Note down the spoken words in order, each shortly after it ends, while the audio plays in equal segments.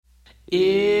If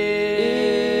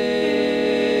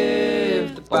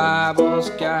the Bible's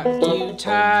got you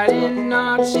tied in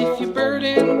knots, if you're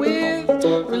burdened with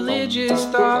religious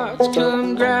thoughts,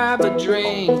 come grab a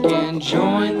drink and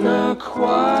join the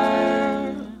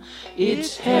choir.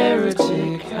 It's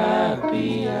Heretic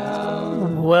Happy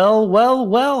Hour.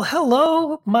 Well,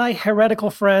 hello, my heretical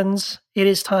friends. It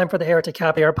is time for the Heretic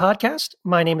Happy Hour podcast.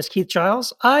 My name is Keith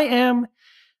Giles. I am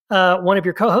one of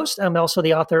your co-hosts. I'm also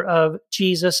the author of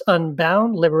Jesus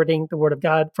Unbound, Liberating the Word of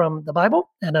God from the Bible.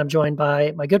 And I'm joined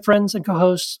by my good friends and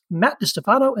co-hosts, Matt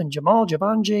DiStefano and Jamal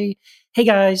Javanji. Hey,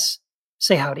 guys,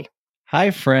 say howdy.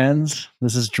 Hi, friends.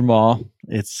 This is Jamal.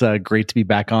 It's great to be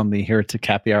back on the Heretic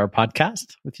Happy Hour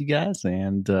podcast with you guys.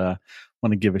 And want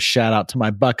to give a shout out to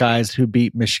my Buckeyes who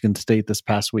beat Michigan State this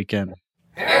past weekend.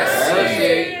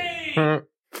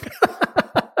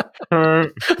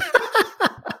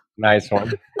 Nice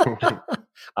one.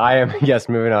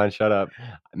 Moving on, shut up.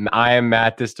 I am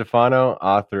Matt DiStefano,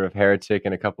 author of Heretic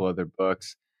and a couple other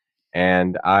books.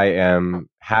 And I am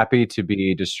happy to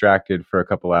be distracted for a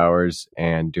couple hours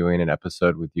and doing an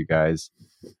episode with you guys.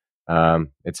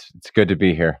 It's good to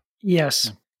be here.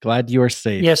 Yes. Glad you are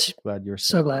safe. Yes. Glad you're safe.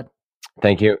 So glad.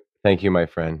 Thank you, my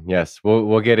friend. Yes,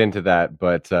 we'll get into that.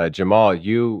 But Jamal, do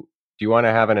you want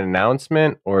to have an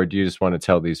announcement, or do you just want to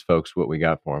tell these folks what we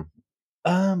got for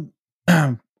them?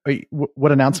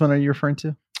 What announcement are you referring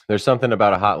to? There's something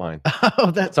about a hotline. Oh,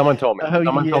 that someone told me.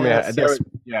 Someone told me. Yes.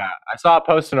 Yeah, I saw a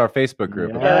post in our Facebook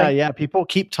group. Yeah. People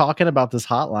keep talking about this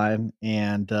hotline,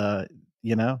 and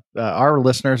our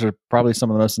listeners are probably some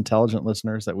of the most intelligent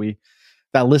listeners that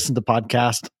listen to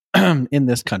podcasts in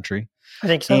this country. I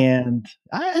think so. And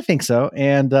I think so.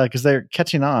 And because they're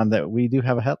catching on that we do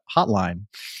have a hotline.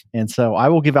 And so I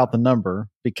will give out the number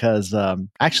because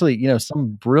actually,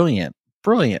 some brilliant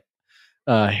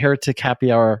Heretic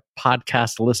Happy Hour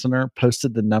podcast listener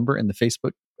posted the number in the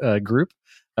Facebook group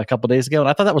a couple days ago. And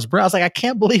I thought that was brilliant. I was like, I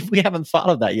can't believe we haven't thought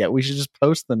of that yet. We should just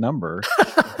post the number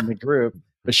in the group.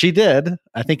 But she did.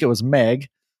 I think it was Meg.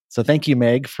 So thank you,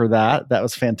 Meg, for that. That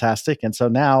was fantastic. And so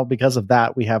now, because of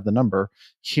that, we have the number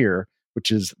here, which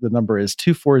is the number is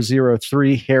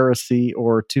 2403-HERESY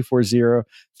or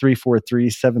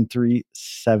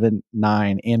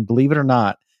 240-343-7379. And believe it or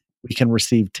not, we can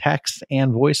receive texts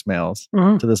and voicemails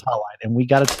to this hotline. And we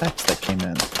got a text that came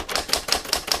in.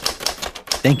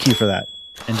 Thank you for that,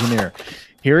 engineer.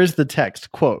 Here is the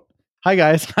text, quote, "Hi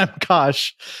guys, I'm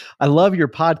Kosh. I love your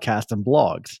podcast and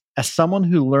blogs. As someone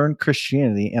who learned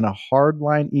Christianity in a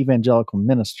hardline evangelical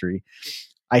ministry,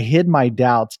 I hid my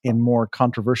doubts and more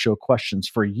controversial questions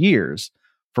for years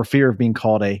for fear of being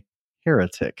called a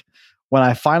heretic. When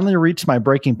I finally reached my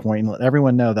breaking point and let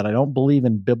everyone know that I don't believe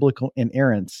in biblical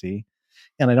inerrancy,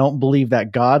 and I don't believe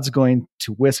that God's going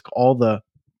to whisk all the,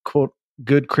 quote,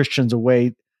 good Christians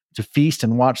away to feast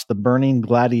and watch the burning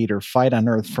gladiator fight on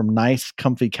earth from nice,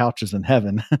 comfy couches in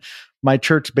heaven, my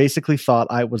church basically thought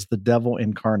I was the devil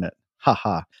incarnate.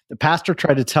 Haha. The pastor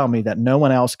tried to tell me that no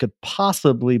one else could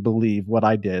possibly believe what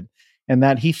I did, and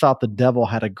that he thought the devil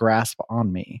had a grasp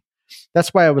on me.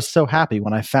 That's why I was so happy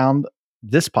when I found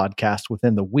this podcast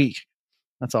within the week."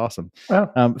 That's awesome.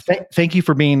 Wow. Thank you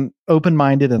for being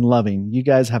open-minded and loving. You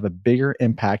guys have a bigger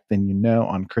impact than you know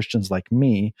on Christians like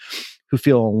me who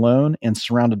feel alone and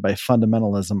surrounded by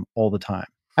fundamentalism all the time.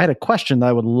 I had a question that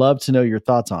I would love to know your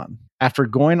thoughts on. After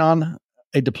going on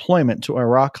a deployment to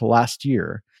Iraq last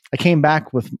year, I came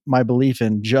back with my belief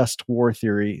in just war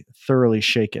theory thoroughly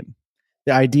shaken.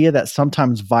 The idea that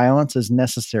sometimes violence is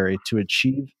necessary to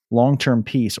achieve long-term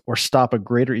peace or stop a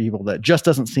greater evil that just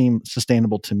doesn't seem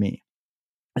sustainable to me.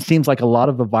 It seems like a lot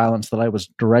of the violence that I was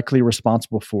directly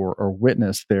responsible for or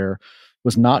witnessed there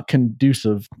was not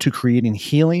conducive to creating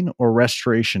healing or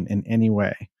restoration in any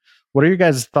way. What are your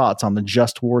guys' thoughts on the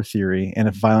just war theory and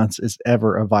if violence is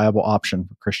ever a viable option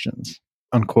for Christians?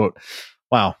 Unquote.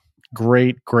 Wow.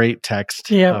 Great text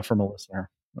from a listener.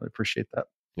 Really appreciate that.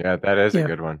 Yeah, that is a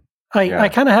good one. I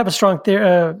kind of have a strong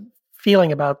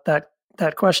feeling about that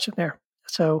question there.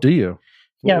 So do you?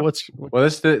 Yeah. Well,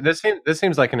 this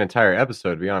seems like an entire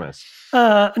episode, to be honest.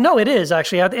 No, it is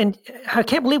actually, and I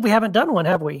can't believe we haven't done one.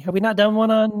 Have we? Have we not done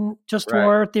one on just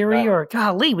war theory? Or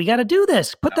golly, we got to do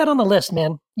this. Put that on the list,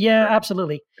 man. Yeah,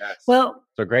 absolutely. Yes. Well,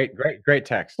 so great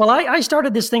text. Well, I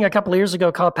started this thing a couple of years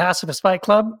ago called Pacifist Fight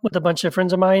Club with a bunch of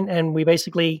friends of mine, and we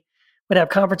basically would have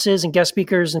conferences and guest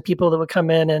speakers and people that would come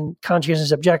in and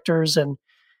conscientious objectors and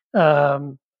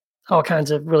all kinds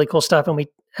of really cool stuff. And we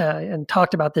and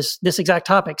talked about this exact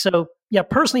topic. So yeah,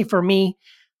 personally for me,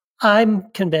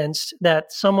 I'm convinced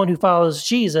that someone who follows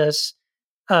Jesus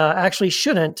actually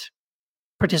shouldn't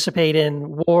participate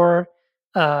in war.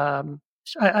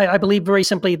 I believe very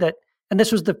simply that and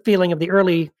this was the feeling of the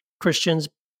early Christians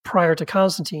prior to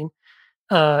Constantine.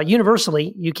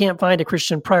 Universally, you can't find a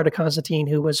Christian prior to Constantine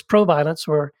who was pro-violence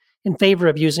or in favor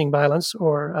of using violence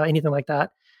or anything like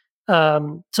that.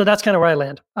 So that's kind of where I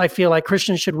land. I feel like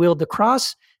Christians should wield the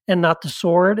cross and not the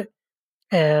sword,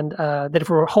 and that if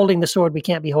we're holding the sword, we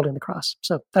can't be holding the cross.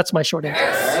 So that's my short answer.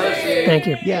 Thank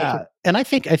you. Yeah, Thank you. and I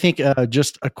think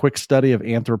just a quick study of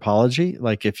anthropology,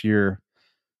 like if you're,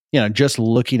 just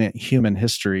looking at human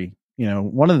history,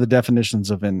 one of the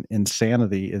definitions of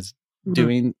insanity is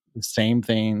doing the same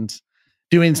things,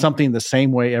 doing something the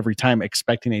same way every time,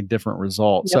 expecting a different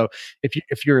result. Yep. So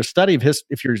if you're a study of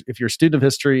if you're a student of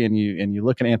history and you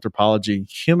look at anthropology,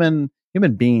 human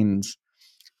beings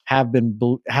have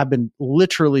been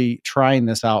literally trying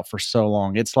this out for so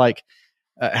long. It's like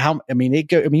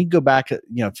you go back,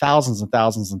 thousands and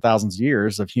thousands and thousands of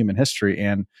years of human history,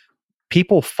 and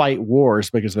people fight wars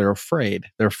because they're afraid.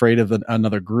 They're afraid of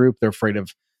another group. They're afraid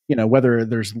of, whether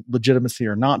there's legitimacy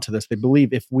or not to this. They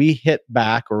believe if we hit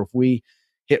back or if we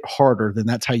hit harder, then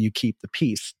that's how you keep the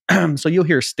peace. So you'll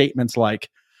hear statements like,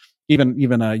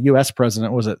 even a U.S.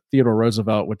 president, was it Theodore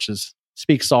Roosevelt, which is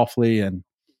speak softly and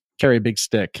carry a big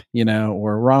stick,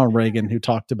 or Ronald Reagan, who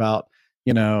talked about,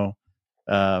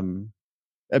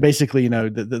 basically,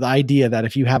 the idea that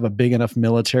if you have a big enough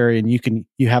military and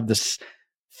you have this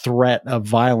threat of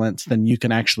violence, then you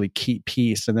can actually keep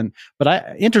peace. And then,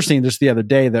 interesting, just the other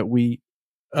day that we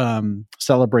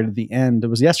celebrated the end. It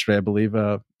was yesterday, I believe.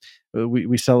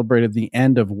 We celebrated the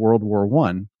end of World War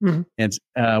One, and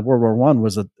World War One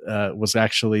was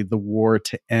actually the war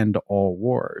to end all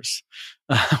wars,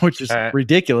 which is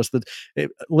ridiculous. That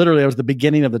literally it was the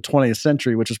beginning of the 20th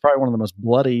century, which is probably one of the most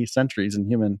bloody centuries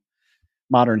in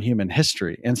modern human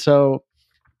history. And so,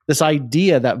 this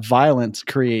idea that violence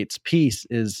creates peace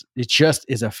is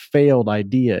a failed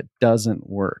idea. It doesn't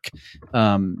work.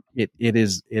 It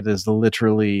is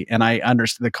literally, and I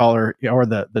understand the caller or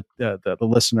the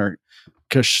listener.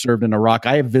 Kush served in Iraq.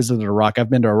 I have visited Iraq. I've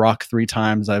been to Iraq 3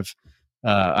 times. I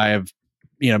have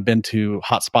been to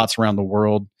hot spots around the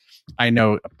world. I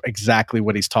know exactly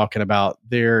what he's talking about.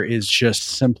 There is just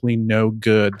simply no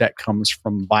good that comes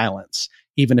from violence,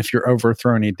 even if you're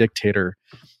overthrowing a dictator.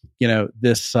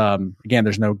 This, again,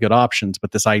 there's no good options,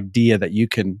 but this idea that you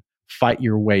can fight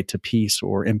your way to peace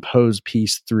or impose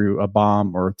peace through a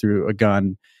bomb or through a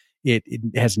gun, it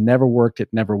has never worked. It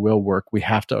never will work. We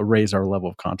have to raise our level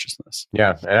of consciousness.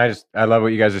 Yeah. And I love what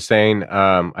you guys are saying.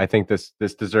 I think this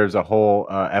deserves a whole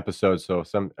episode. So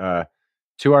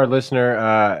to our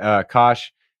listener,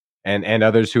 Kosh, and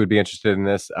others who would be interested in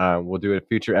this, we'll do a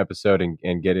future episode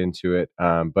and get into it.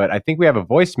 But I think we have a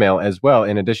voicemail as well,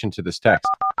 in addition to this text.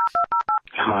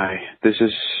 Hi, this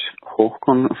is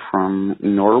Håkon from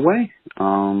Norway.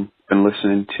 Been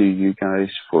listening to you guys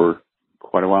for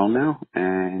quite a while now,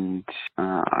 and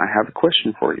I have a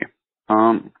question for you.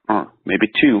 Or maybe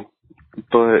 2,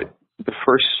 but the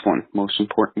first one, most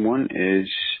important one, is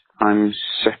I'm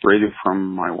separated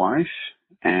from my wife,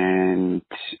 and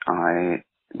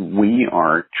we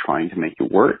are trying to make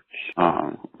it work,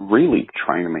 really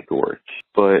trying to make it work.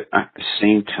 But at the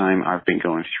same time, I've been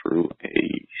going through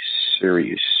a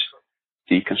serious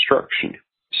deconstruction.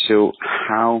 So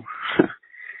how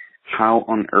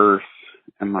on earth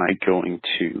am I going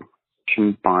to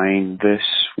combine this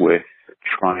with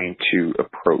trying to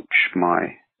approach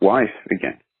my wife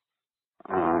again?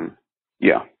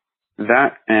 Yeah,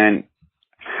 that, and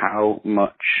how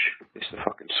much is the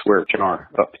fucking swear jar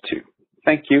up to?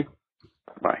 Thank you.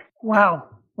 Bye. Wow.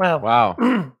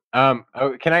 Can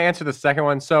I answer the second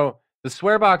one? So the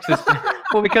swear box is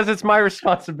well, because it's my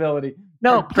responsibility.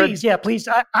 No, please. Yeah, please.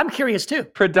 I'm curious too.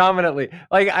 Predominantly.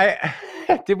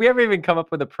 Did we ever even come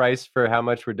up with a price for how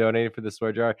much we're donating for the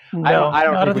swear jar? No, I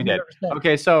don't think we did.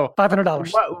 Okay, so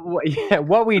 $500.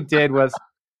 What we did was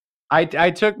I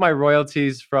took my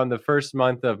royalties from the first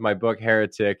month of my book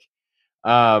Heretic.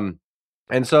 And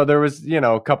so there was,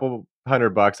 a couple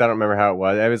 $100. I don't remember how it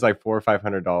was. It was like $400 or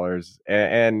 $500,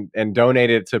 and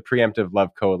donated to Preemptive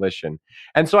Love Coalition.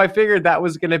 And so I figured that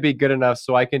was going to be good enough,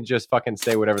 so I can just fucking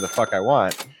say whatever the fuck I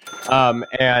want.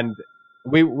 And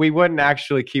we wouldn't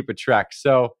actually keep a track.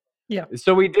 So yeah.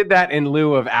 So we did that in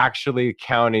lieu of actually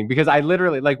counting, because I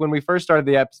literally, when we first started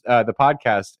the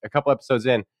podcast, a couple episodes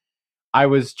in, I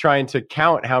was trying to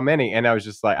count how many, and I was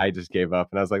just like, I just gave up,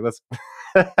 and I was like,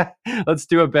 let's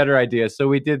do a better idea. So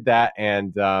we did that,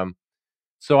 and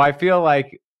so I feel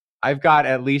like I've got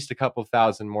at least a couple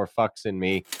thousand more fucks in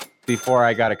me before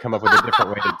I got to come up with a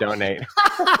different way to donate.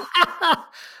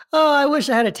 Oh, I wish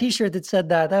I had a T-shirt that said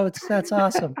that. That's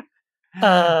awesome.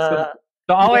 So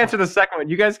I'll answer the second one.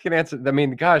 You guys can answer. I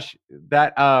mean, gosh,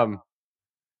 that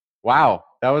Wow,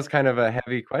 that was kind of a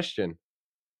heavy question.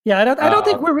 Yeah, I don't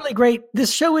think we're really great.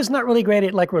 This show is not really great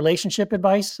at like relationship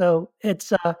advice. So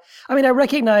it's, I mean, I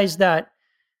recognize that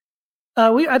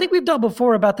I think we've dealt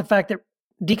before about the fact that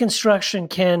deconstruction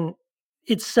can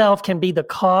be the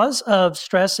cause of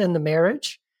stress in the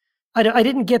marriage. I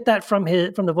didn't get that from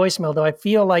the voicemail though. I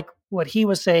feel like what he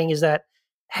was saying is that,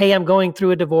 hey, I'm going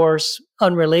through a divorce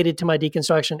unrelated to my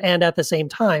deconstruction, and at the same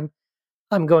time,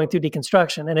 I'm going through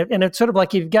deconstruction, and it's sort of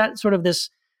like you've got sort of this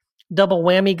double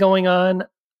whammy going on.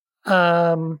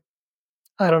 I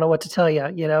don't know what to tell you.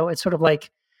 You know, it's sort of like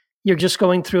you're just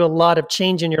going through a lot of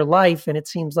change in your life, and it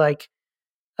seems like,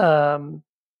 um,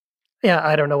 yeah,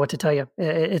 I don't know what to tell you.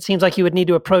 It seems like you would need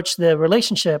to approach the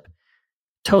relationship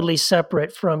totally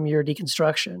separate from your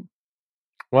deconstruction.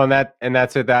 Well, and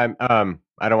that's it. That I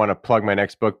don't want to plug my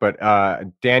next book, but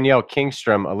Danielle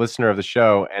Kingstrom, a listener of the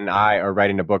show, and I are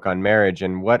writing a book on marriage.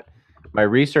 And what my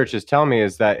research is telling me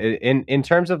is that in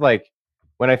terms of like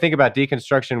when I think about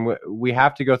deconstruction, we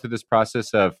have to go through this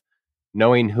process of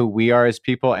knowing who we are as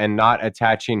people and not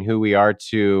attaching who we are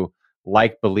to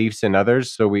like beliefs in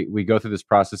others. So we go through this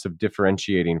process of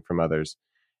differentiating from others.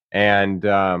 And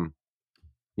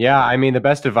yeah, I mean, the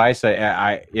best advice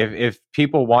if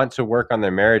people want to work on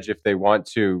their marriage, if they want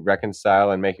to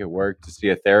reconcile and make it work, to see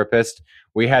a therapist.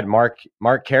 We had Mark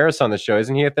Karras on the show.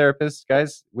 Isn't he a therapist,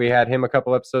 guys? We had him a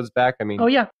couple episodes back. I mean, oh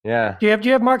yeah. Do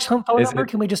you have Mark's phone number?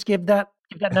 Can we just give that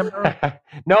number?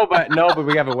 No, but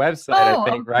we have a website, I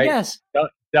think, right? Yes.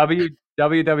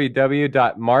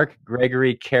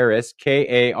 www.markgregorykarris,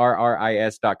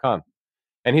 KARRIS.com.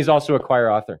 And he's also a choir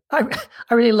author. I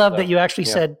really love that you actually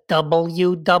said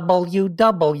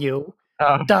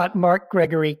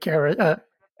www.markgregorykarris.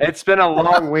 It's been a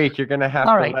long week. You're going to have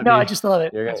all to right. let No, me, I just love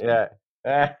it.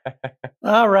 Yeah.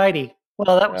 All righty.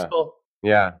 Well, that was cool.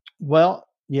 Yeah. Well,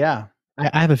 yeah.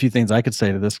 I have a few things I could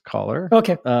say to this caller.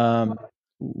 Okay.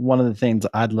 One of the things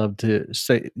I'd love to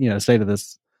say to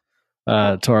this,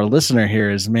 to our listener here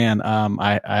is, man,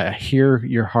 I hear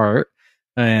your heart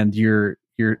and the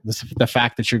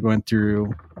fact that you're going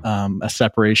through a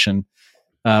separation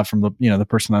from the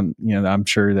person I'm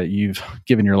sure that you've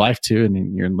given your life to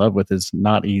and you're in love with is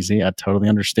not easy. I totally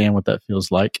understand what that feels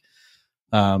like.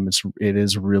 It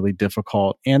is really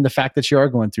difficult, and the fact that you are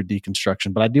going through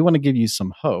deconstruction. But I do want to give you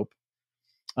some hope.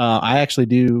 I actually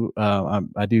do.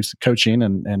 I do coaching,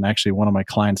 and actually, one of my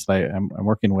clients that I'm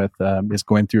working with is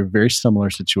going through a very similar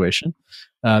situation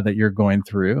that you're going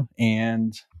through,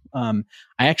 and I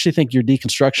actually think your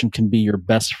deconstruction can be your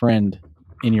best friend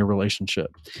in your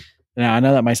relationship. Now, I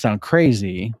know that might sound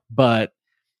crazy, but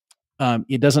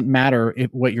it doesn't matter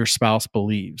what your spouse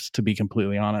believes, to be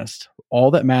completely honest. All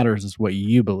that matters is what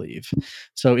you believe.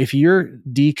 So if your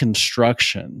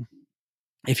deconstruction,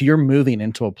 if you're moving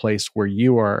into a place where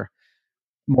you are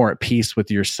more at peace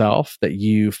with yourself, that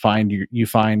you find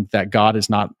that God is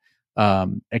not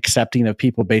accepting of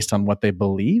people based on what they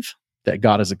believe, that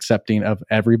God is accepting of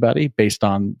everybody based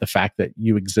on the fact that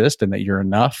you exist and that you're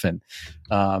enough, and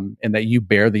that you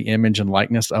bear the image and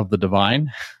likeness of the divine,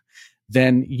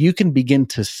 then you can begin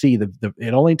to see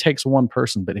it only takes one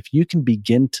person, but if you can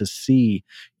begin to see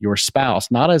your spouse,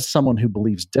 not as someone who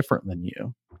believes different than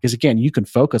you, because again, you can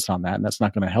focus on that and that's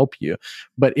not going to help you.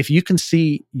 But if you can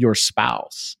see your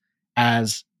spouse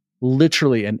as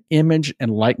literally an image and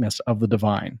likeness of the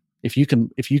divine, if you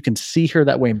can see her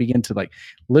that way and begin to like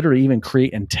literally even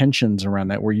create intentions around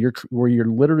that, where you're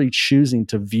literally choosing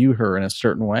to view her in a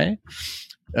certain way,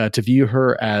 to view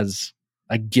her as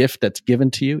a gift that's given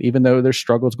to you, even though there's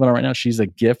struggles going on right now, she's a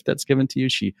gift that's given to you.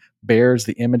 She bears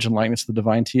the image and likeness of the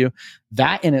divine to you.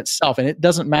 That in itself, and it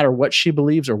doesn't matter what she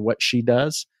believes or what she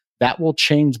does, that will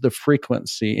change the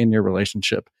frequency in your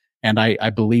relationship. And I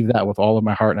believe that with all of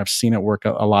my heart, and I've seen it work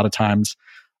a lot of times.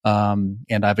 And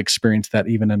I've experienced that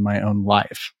even in my own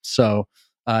life. So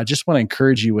I just want to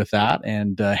encourage you with that,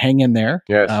 and hang in there.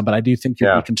 Yes. But I do think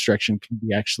your deconstruction can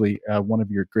be actually one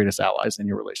of your greatest allies in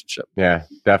your relationship. Yeah,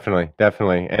 definitely.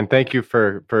 And thank you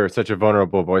for such a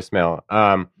vulnerable voicemail.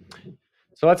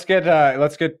 So let's get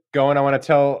going. I want to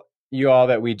tell you all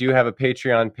that we do have a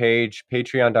Patreon page,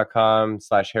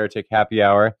 patreon.com/heretic happy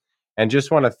hour. And just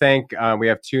want to thank, we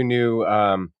have two new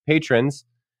patrons,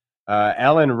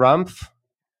 Ellen Rumpf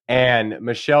and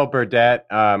Michelle Burdett.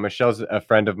 Michelle's a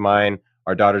friend of mine.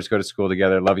 Our daughters go to school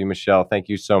together. Love you, Michelle. Thank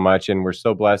you so much. And we're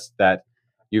so blessed that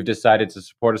you've decided to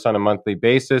support us on a monthly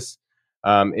basis.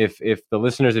 If the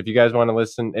listeners, if you guys want to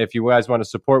listen, if you guys want to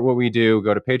support what we do,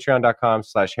 go to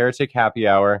patreon.com/heretic happy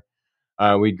hour.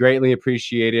 We greatly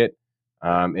appreciate it.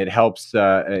 It helps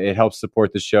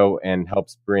support the show and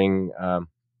helps bring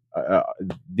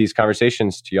these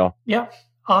conversations to y'all. Yeah.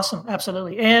 Awesome.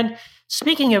 Absolutely. And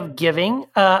speaking of giving,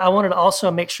 I wanted to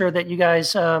also make sure that you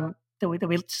guys, that we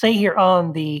say here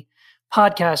on the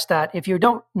podcast that if you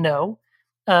don't know,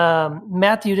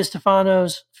 Matthew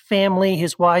DiStefano's family,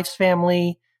 his wife's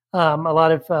family, a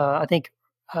lot of, I think,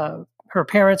 her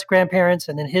parents, grandparents,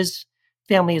 and then his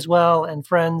family as well, and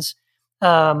friends,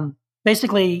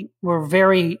 basically were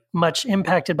very much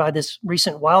impacted by this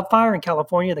recent wildfire in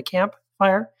California, the Camp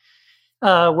Fire.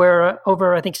 Where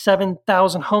over, I think,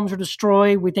 7,000 homes were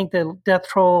destroyed. We think the death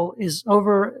toll is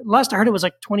over. Last I heard, it was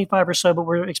like 25 or so, but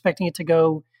we're expecting it to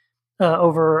go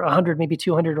over 100, maybe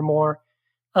 200 or more.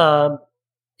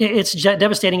 It's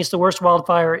devastating. It's the worst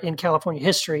wildfire in California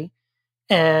history.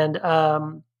 And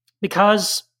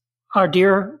because our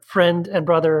dear friend and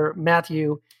brother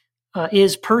Matthew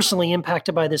is personally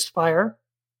impacted by this fire,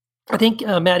 I think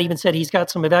Matt even said he's got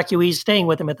some evacuees staying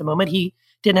with him at the moment. He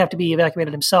didn't have to be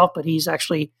evacuated himself, but he's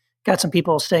actually got some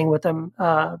people staying with him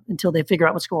until they figure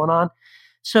out what's going on.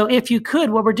 So if you could,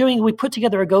 what we're doing, we put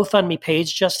together a GoFundMe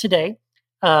page just today.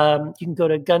 You can go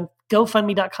to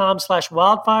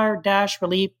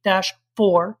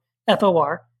GoFundMe.com/wildfire-relief-4,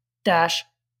 FOR,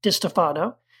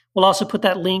 DiStefano. We'll also put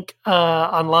that link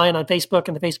online on Facebook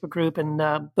and the Facebook group, and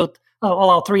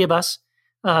all three of us,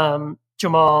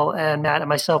 Jamal and Matt and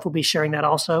myself, will be sharing that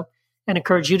also, and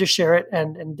encourage you to share it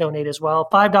and donate as well.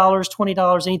 $5,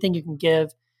 $20, anything you can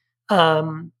give,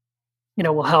 will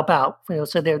help out.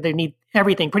 So they need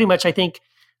everything. Pretty much, I think,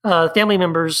 family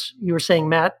members, you were saying,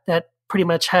 Matt, that pretty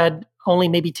much had only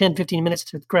maybe 10, 15 minutes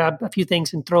to grab a few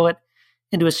things and throw it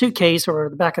into a suitcase or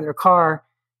the back of their car,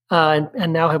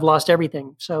 and now have lost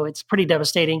everything. So it's pretty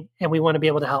devastating, and we want to be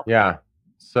able to help. Yeah.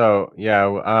 So,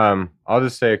 I'll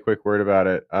just say a quick word about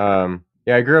it.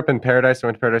 I grew up in Paradise. I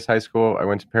went to Paradise High School. I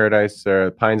went to Paradise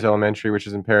Pines Elementary, which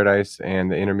is in Paradise,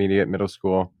 and the intermediate middle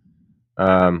school.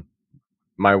 My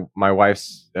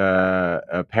wife's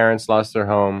parents lost their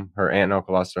home. Her aunt and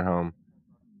uncle lost their home.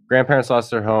 Grandparents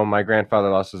lost their home. My grandfather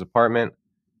lost his apartment,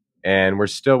 and we're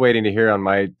still waiting to hear on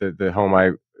the home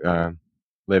I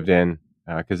lived in,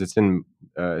 because it's in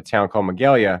a town called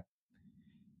Magalia,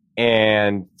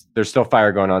 and there's still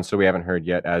fire going on, so we haven't heard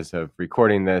yet as of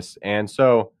recording this. And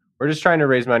so we're just trying to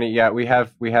raise money. Yeah, we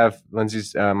have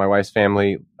Lindsay's, my wife's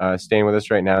family, staying with us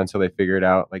right now until they figure it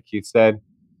out, like Keith said.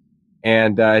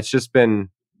 And it's just been,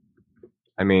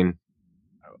 I mean,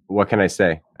 what can I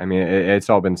say? I mean, it's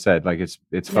all been said. Like,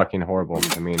 it's fucking horrible.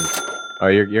 I mean,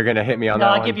 you're gonna hit me on that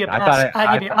one? I'll give you a pass.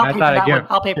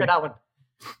 I'll pay for that one.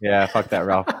 Yeah, fuck that,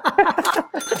 Ralph.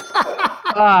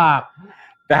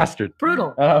 Bastard.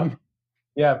 Brutal.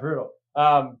 Yeah, brutal.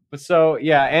 But so,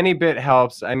 yeah, any bit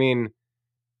helps. I mean,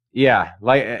 yeah,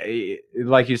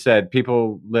 like you said,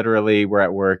 people literally were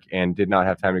at work and did not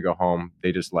have time to go home.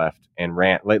 They just left and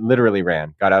ran, literally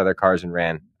ran, got out of their cars and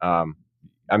ran.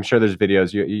 I'm sure there's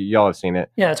videos. Y'all have seen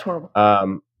it. Yeah, it's horrible.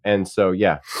 And so,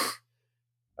 yeah.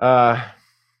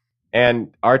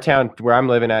 And our town where I'm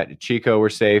living at, Chico, we're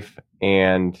safe.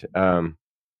 And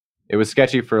it was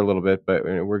sketchy for a little bit, but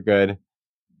we're good.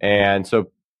 And so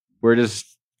we're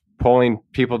just pulling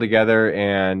people together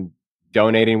and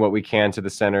donating what we can to the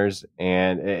centers.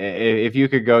 And if you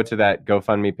could go to that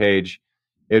GoFundMe page,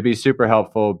 it would be super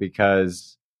helpful,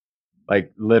 because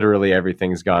like literally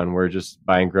everything's gone. We're just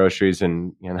buying groceries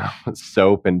and,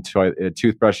 soap and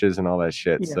toothbrushes and all that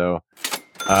shit. Yeah. So,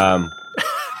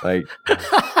 like,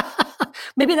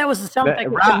 maybe that was the sound effect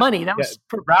with the money. That was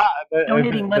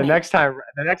donating money. The next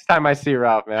time I see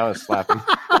Ralph, man, I was slapping.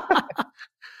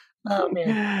 Oh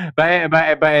man.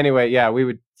 But anyway, yeah, we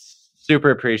would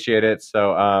super appreciate it.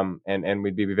 So, and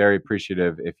we'd be very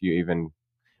appreciative if you even,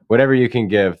 whatever you can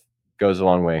give goes a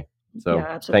long way. So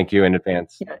thank you in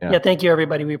advance. Yeah, thank you,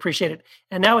 everybody. We appreciate it.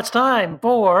 And now it's time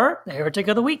for the Heretic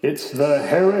of the Week. It's the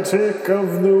Heretic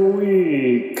of the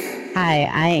Week. Hi,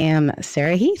 I am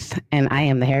Sarah Heath, and I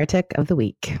am the Heretic of the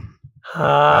Week.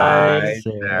 Hi,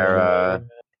 Sarah.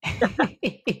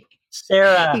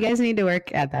 Sarah. You guys need to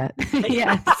work at that.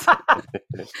 Yes.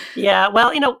 Yeah,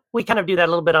 well, we kind of do that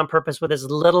a little bit on purpose with as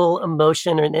little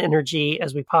emotion and energy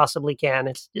as we possibly can.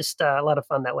 It's just a lot of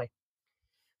fun that way.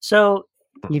 So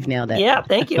you've nailed it. Yeah,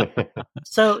 thank you.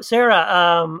 So,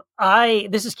 Sarah,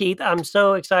 this is Keith. I'm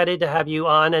so excited to have you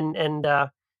on, and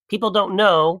people don't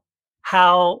know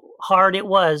how hard it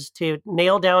was to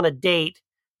nail down a date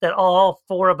that all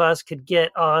four of us could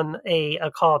get on a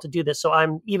call to do this. So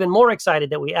I'm even more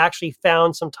excited that we actually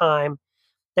found some time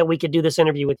that we could do this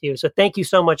interview with you. So thank you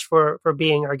so much for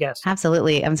being our guest.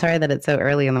 Absolutely. I'm sorry that it's so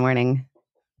early in the morning.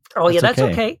 Oh, that's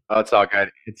okay. Oh, it's all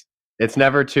good. It's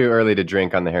never too early to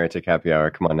drink on the Heretic Happy Hour.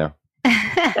 Come on now.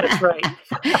 That's right.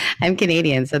 I'm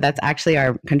Canadian, so that's actually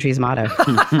our country's motto.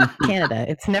 Canada,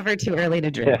 it's never too early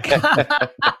to drink.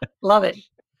 Love it.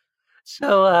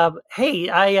 So, hey,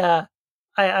 I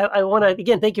want to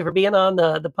again thank you for being on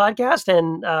the podcast,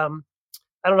 and I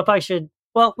don't know if I should.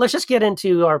 Well, let's just get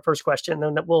into our first question,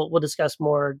 and we'll discuss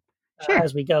more Sure.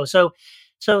 as we go. So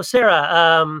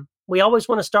Sarah, we always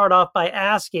want to start off by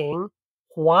asking,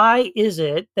 why is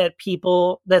it that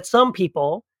some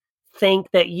people think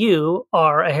that you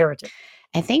are a heretic?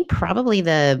 I think probably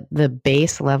the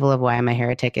base level of why I'm a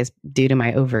heretic is due to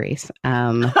my ovaries.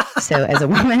 So as a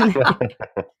woman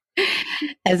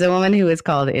who is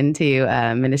called into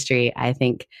ministry, I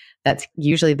think that's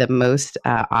usually the most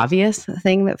obvious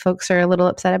thing that folks are a little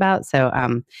upset about. So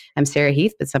I'm Sarah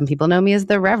Heath, but some people know me as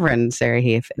the Reverend Sarah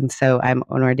Heath. And so I'm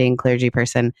an ordained clergy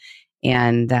person.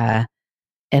 And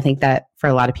I think that for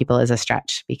a lot of people is a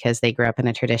stretch because they grew up in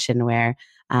a tradition where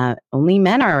only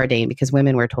men are ordained because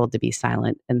women were told to be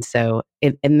silent. And so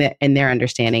in their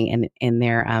understanding and in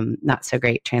their not so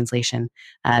great translation,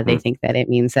 they think that it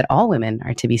means that all women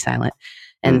are to be silent.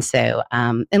 And so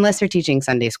unless they're teaching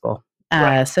Sunday school.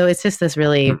 Right. So it's just this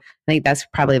really, I think that's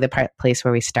probably the place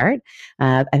where we start.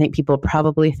 I think people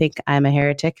probably think I'm a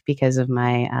heretic because of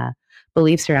my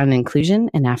beliefs around inclusion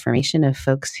and affirmation of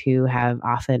folks who have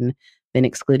often been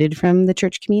excluded from the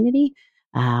church community.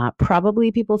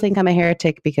 Probably people think I'm a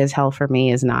heretic because hell for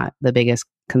me is not the biggest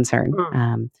concern.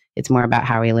 It's more about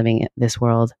how are we living in this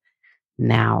world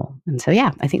now. And so,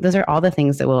 yeah, I think those are all the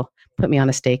things that will put me on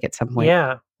a stake at some point.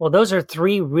 Yeah. Well, those are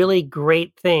three really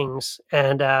great things.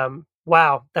 And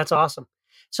wow, that's awesome.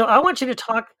 So I want you to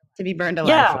talk. To be burned alive.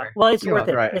 Yeah. For. Well, it's worth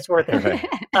it. Right. It's worth it. Right.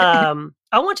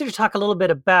 I want you to talk a little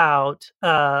bit about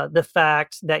the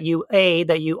fact that you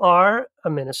are a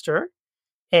minister.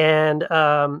 And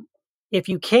if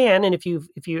you can, and if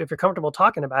you're comfortable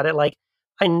talking about it, like,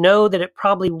 I know that it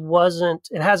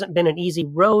hasn't been an easy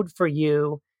road for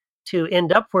you to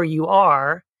end up where you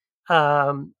are.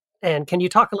 And can you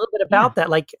talk a little bit about that?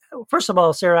 Like, first of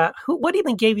all, Sarah, what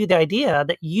even gave you the idea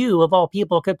that you, of all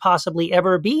people, could possibly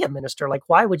ever be a minister? Like,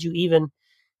 why would you even,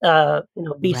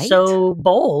 be so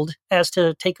bold as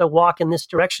to take a walk in this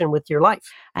direction with your life?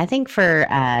 I think for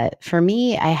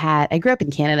me, I grew up in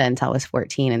Canada until I was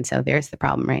 14. And so there's the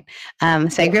problem, right?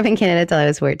 So I grew up in Canada until I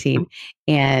was 14.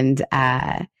 And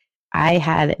I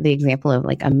had the example of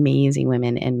like amazing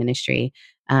women in ministry.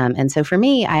 And so for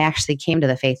me, I actually came to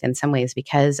the faith in some ways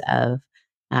because of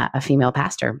a female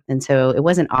pastor. And so it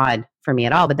wasn't odd for me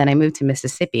at all. But then I moved to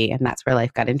Mississippi, and that's where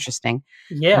life got interesting.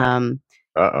 Yeah.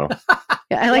 Uh-oh.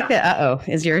 I like that. Uh-oh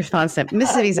is your response to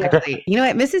Mississippi's actually, you know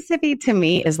what? Mississippi to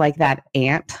me is like that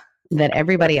aunt that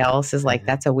everybody else is like,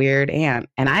 that's a weird aunt.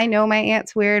 And I know my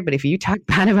aunt's weird, but if you talk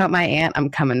bad about my aunt, I'm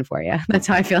coming for you. That's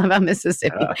how I feel about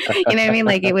Mississippi. You know what I mean?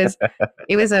 Like it was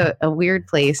a weird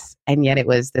place. And yet it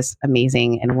was this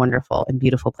amazing and wonderful and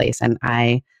beautiful place. And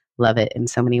I love it in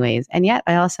so many ways. And yet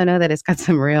I also know that it's got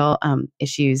some real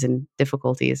issues and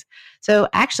difficulties. So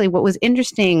actually what was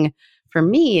interesting for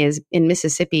me is in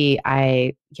Mississippi,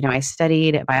 I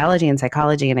studied biology and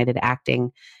psychology and I did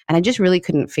acting, and I just really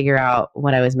couldn't figure out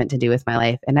what I was meant to do with my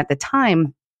life. And at the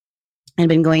time, I'd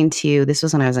been this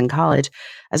was when I was in college,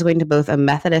 I was going to both a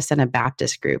Methodist and a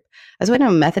Baptist group. I was going to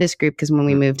a Methodist group because when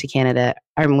we moved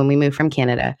from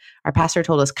Canada, our pastor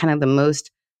told us kind of the most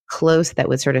close that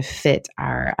would sort of fit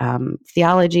our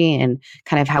theology and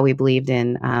kind of how we believed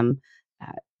in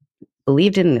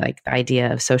like the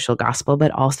idea of social gospel,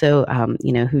 but also,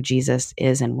 who Jesus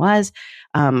is and was.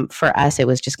 For us, it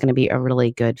was just going to be a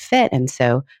really good fit. And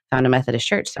so found a Methodist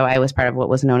church. So I was part of what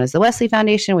was known as the Wesley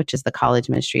Foundation, which is the college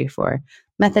ministry for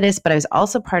Methodists, but I was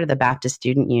also part of the Baptist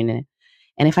student unit.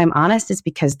 And if I'm honest, it's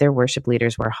because their worship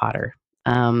leaders were hotter.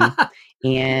 I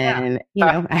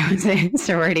was a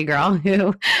sorority girl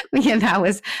who,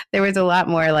 there was a lot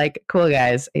more like cool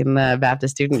guys in the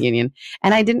Baptist Student Union.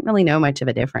 And I didn't really know much of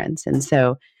a difference. And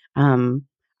so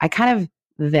I kind of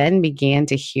then began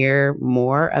to hear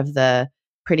more of the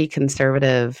pretty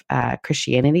conservative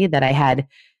Christianity that I had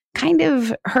kind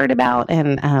of heard about.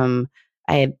 And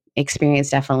I had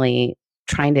experienced definitely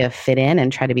trying to fit in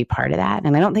and try to be part of that.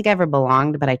 And I don't think I ever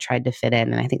belonged, but I tried to fit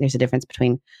in. And I think there's a difference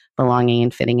between belonging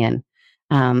and fitting in.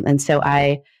 And so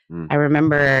I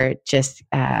remember just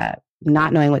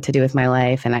not knowing what to do with my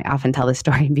life. And I often tell this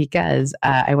story because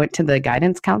I went to the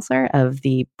guidance counselor of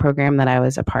the program that I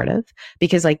was a part of,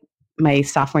 because like my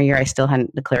sophomore year, I still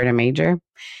hadn't declared a major.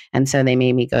 And so they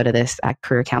made me go to this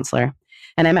career counselor.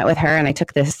 And I met with her and I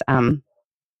took this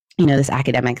this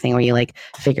academic thing where you like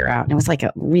figure out, and it was like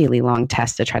a really long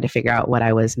test to try to figure out what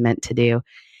I was meant to do.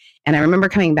 And I remember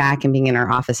coming back and being in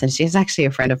her office, and she's actually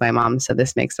a friend of my mom. So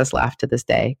this makes us laugh to this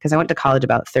day, because I went to college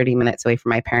about 30 minutes away from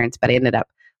my parents, but I ended up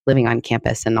living on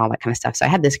campus and all that kind of stuff. So I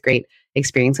had this great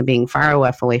experience of being far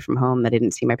enough away from home that I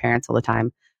didn't see my parents all the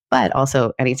time. But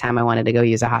also anytime I wanted to go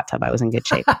use a hot tub, I was in good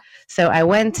shape. So I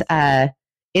went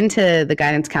into the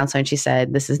guidance counselor, and she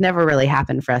said, this has never really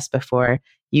happened for us before.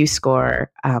 You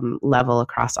score level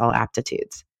across all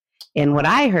aptitudes. And what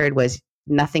I heard was,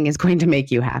 nothing is going to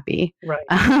make you happy.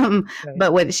 Right.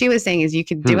 But what she was saying is you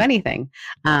could do anything.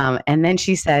 And then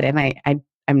she said, and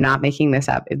I'm not making this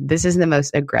up, this is the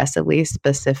most aggressively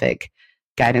specific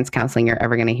guidance counseling you're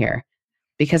ever going to hear.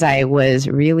 Because I was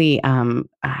really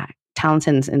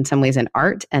talented in some ways in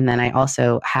art. And then I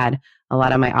also had a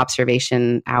lot of my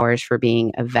observation hours for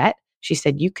being a vet. She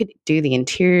said, you could do the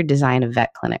interior design of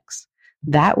vet clinics.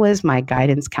 That was my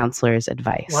guidance counselor's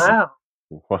advice. Wow.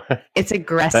 What? It's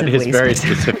aggressively That is very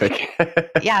specific.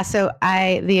 Yeah. So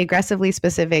the aggressively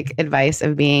specific advice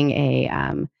of being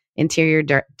a interior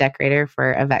decorator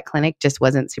for a vet clinic just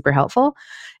wasn't super helpful.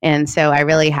 And so I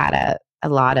really had a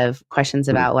lot of questions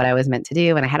about what I was meant to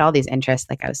do. And I had all these interests.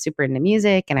 Like I was super into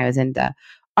music, and I was into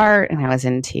art, and I was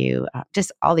into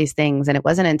just all these things. And it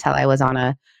wasn't until I was on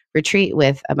a retreat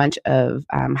with a bunch of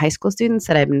high school students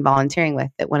that I'd been volunteering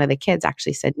with that one of the kids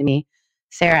actually said to me,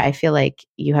 Sarah, I feel like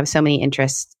you have so many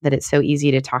interests that it's so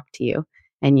easy to talk to you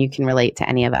and you can relate to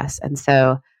any of us. And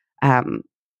so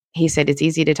he said, it's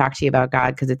easy to talk to you about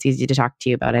God because it's easy to talk to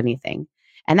you about anything.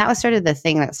 And that was sort of the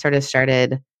thing that sort of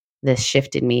started this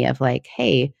shift in me of like,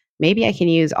 hey, maybe I can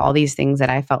use all these things that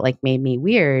I felt like made me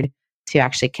weird to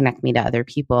actually connect me to other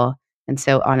people. And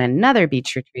so on another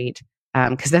beach retreat,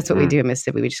 because that's what we do in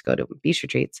Mississippi, we just go to beach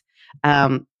retreats.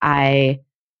 I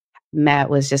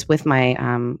was just with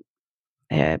my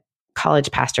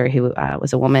college pastor who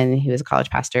was a woman who was a college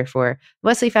pastor for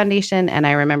Wesley Foundation. And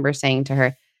I remember saying to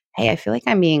her, hey, I feel like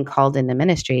I'm being called into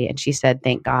ministry. And she said,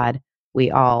 thank God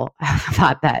we all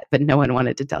thought that, but no one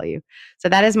wanted to tell you. So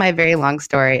that is my very long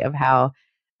story of how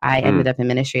I ended up in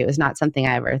ministry. It was not something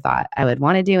I ever thought I would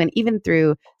want to do. And even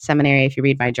through seminary, if you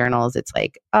read my journals, it's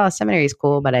like, oh, seminary is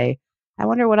cool, but I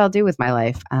wonder what I'll do with my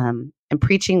life. And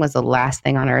preaching was the last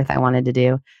thing on earth I wanted to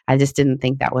do. I just didn't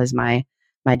think that was my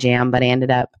jam, but I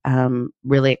ended up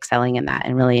really excelling in that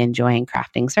and really enjoying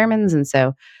crafting sermons. And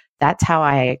so that's how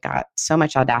I got so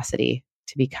much audacity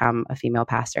to become a female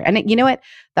pastor. And you know what?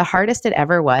 The hardest it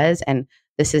ever was, and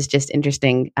this is just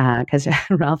interesting because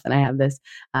Ralph and I have this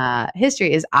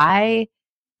history, is the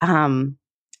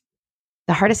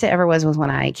hardest it ever was when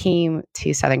I came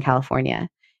to Southern California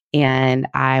and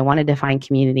I wanted to find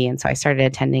community. And so I started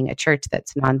attending a church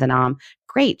that's non-denom,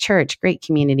 great church, great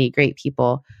community, great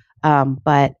people.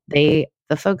 But the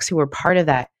folks who were part of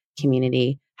that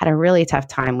community had a really tough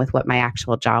time with what my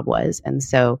actual job was. And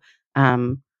so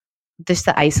just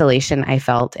the isolation I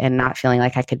felt and not feeling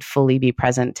like I could fully be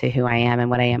present to who I am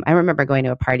and what I am. I remember going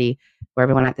to a party where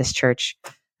everyone at this church,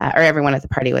 or everyone at the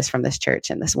party was from this church.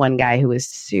 And this one guy who was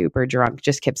super drunk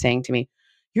just kept saying to me,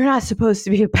 you're not supposed to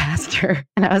be a pastor.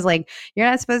 And I was like, you're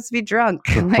not supposed to be drunk.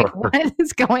 I'm like, what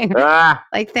is going on?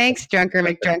 Like, thanks, Drunker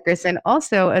McDrunkerson.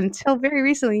 Also, until very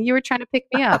recently, you were trying to pick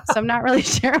me up. So I'm not really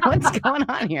sure what's going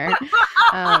on here.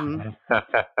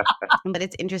 But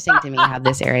it's interesting to me how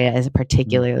this area is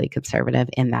particularly conservative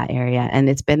in that area. And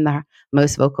it's been the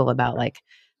most vocal about like,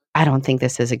 I don't think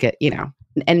this is a good,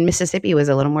 and Mississippi was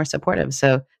a little more supportive.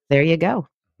 So there you go.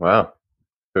 Wow.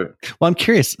 Well, I'm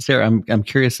curious, Sarah, I'm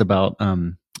curious about,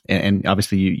 and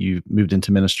obviously you moved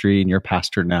into ministry and you're a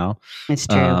pastor now. It's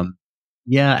true.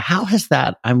 Yeah. How has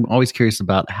that, I'm always curious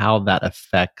about how that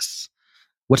affects,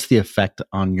 what's the effect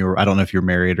on I don't know if you're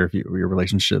married or if your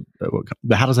relationship,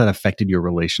 but how does that affected your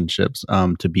relationships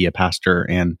to be a pastor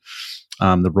and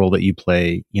the role that you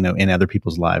play, in other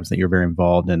people's lives, that you're very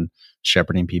involved in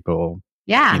shepherding people,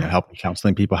 helping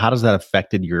counseling people. How does that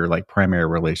affected your primary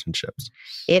relationships?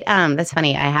 That's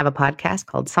funny. I have a podcast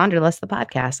called Sonderless the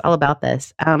Podcast, all about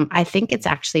this. I think it's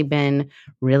actually been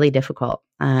really difficult.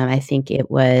 I think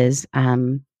it was,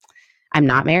 I'm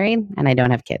not married and I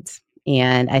don't have kids.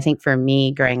 And I think for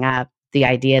me growing up, the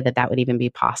idea that would even be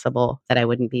possible, that I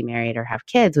wouldn't be married or have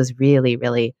kids, was really,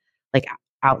 really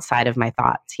outside of my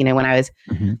thoughts. When I was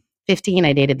 15,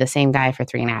 I dated the same guy for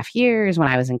 3.5 years. When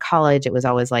I was in college, it was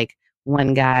always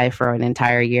one guy for an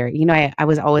entire year. I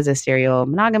was always a serial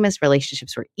monogamous.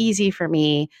 Relationships were easy for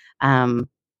me. And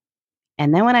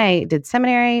then when I did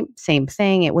seminary, same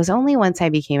thing. It was only once I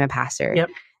became a pastor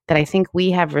that I think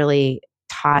we have really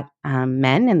taught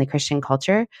men in the Christian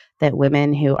culture that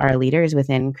women who are leaders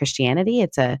within Christianity,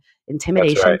 it's a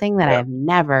intimidation thing that I've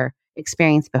never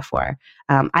experienced before.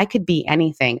 I could be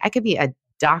anything. I could be a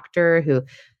doctor who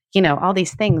all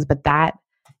these things. But that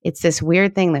it's this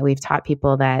weird thing that we've taught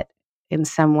people that in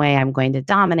some way I'm going to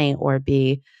dominate or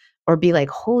be like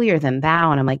holier than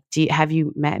thou. And I'm like, have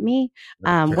you met me?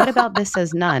 What about this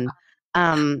as none?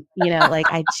 Like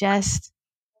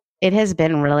it has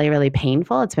been really, really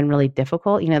painful. It's been really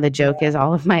difficult. The joke is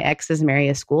all of my exes marry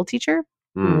a school teacher.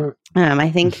 I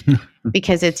think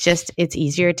because it's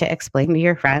easier to explain to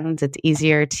your friends. It's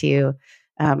easier to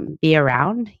be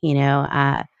around, and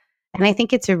I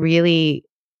think it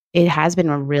has been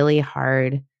a really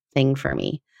hard thing for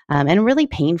me and really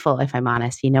painful, if I'm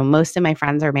honest. Most of my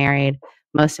friends are married.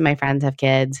 Most of my friends have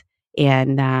kids.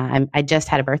 And I just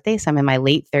had a birthday, so I'm in my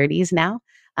late 30s now.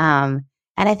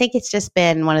 And I think it's just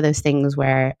been one of those things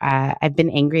where I've been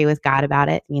angry with God about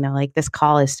it. Like this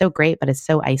call is so great, but it's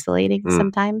so isolating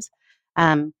sometimes.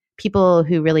 People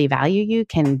who really value you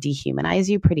can dehumanize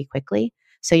you pretty quickly.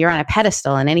 So you're on a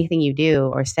pedestal, and anything you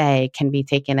do or say can be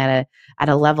taken at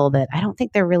a level that I don't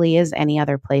think there really is any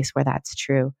other place where that's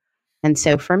true. And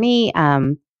so for me,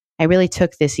 I really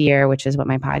took this year, which is what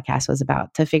my podcast was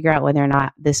about, to figure out whether or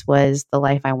not this was the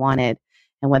life I wanted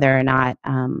and whether or not,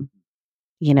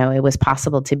 it was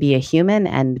possible to be a human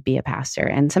and be a pastor.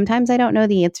 And sometimes I don't know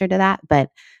the answer to that, but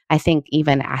I think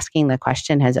even asking the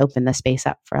question has opened the space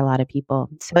up for a lot of people.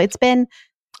 So it's been,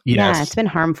 it's been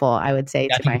harmful, I would say.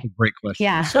 That's a great question.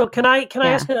 Yeah. So can I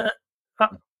ask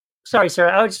sorry,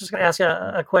 Sarah, I was just going to ask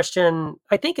a question.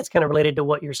 I think it's kind of related to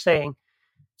what you're saying.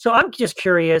 So I'm just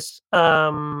curious,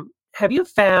 have you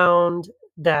found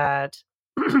that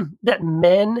that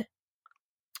men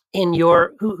in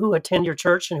who attend your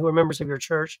church and who are members of your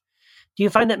church, do you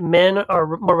find that men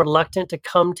are more reluctant to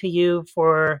come to you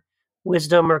for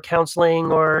wisdom or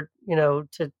counseling or,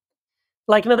 to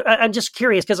like another, I'm just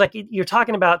curious because like you're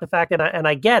talking about the fact that, and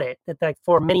I get it, that like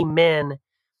for many men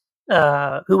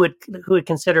who would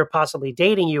consider possibly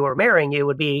dating you or marrying you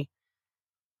would be,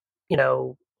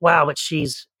 wow, but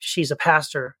she's a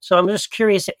pastor. So I'm just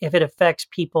curious if it affects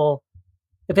people,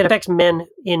 if it affects men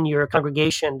in your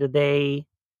congregation, do they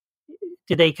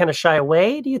kind of shy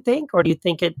away, do you think? Or do you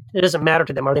think it doesn't matter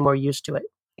to them? Are they more used to it?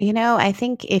 I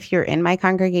think if you're in my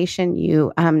congregation,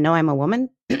 you know I'm a woman.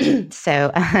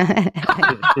 So I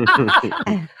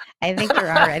think you're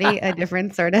already a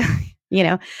different sort of,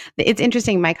 it's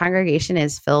interesting. My congregation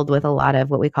is filled with a lot of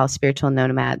what we call spiritual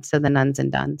nomads. So the nuns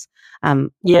and duns. A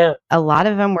lot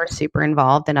of them were super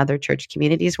involved in other church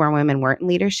communities where women weren't in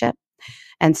leadership.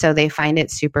 And so they find it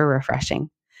super refreshing.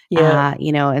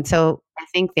 And so I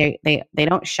think they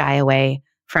don't shy away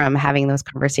from having those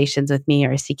conversations with me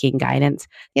or seeking guidance.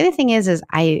 The other thing is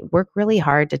I work really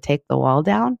hard to take the wall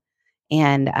down,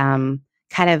 and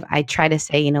I try to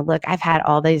say, look, I've had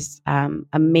all these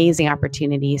amazing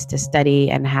opportunities to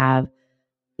study and have,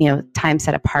 time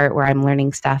set apart where I'm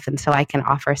learning stuff. And so I can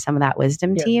offer some of that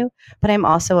wisdom to you, but I'm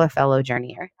also a fellow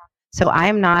journeyer. So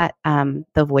I'm not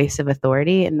the voice of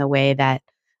authority in the way that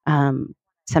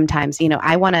sometimes,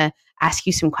 I want to ask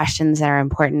you some questions that are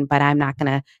important, but I'm not going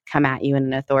to come at you in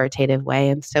an authoritative way.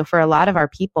 And so for a lot of our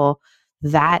people,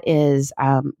 that's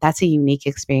a unique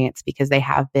experience because they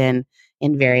have been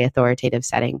in very authoritative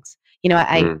settings.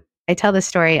 I tell this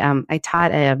story. I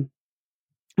taught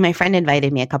my friend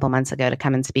invited me a couple months ago to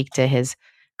come and speak to his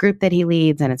group that he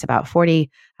leads. And it's about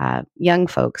 40 young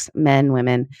folks, men,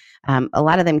 women. A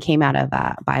lot of them came out of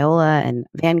Biola and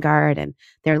Vanguard, and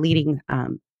they're leading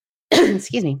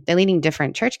they're leading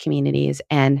different church communities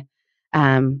and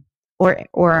or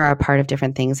are a part of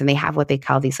different things, and they have what they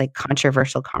call these like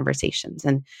controversial conversations,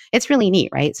 and it's really neat,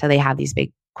 right? So they have these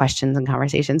big questions and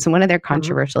conversations, and one of their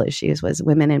controversial issues was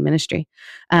women in ministry,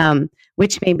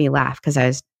 which made me laugh because I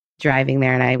was driving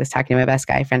there and I was talking to my best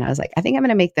guy friend. I was like, I think I'm going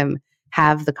to make them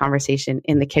have the conversation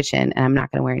in the kitchen, and I'm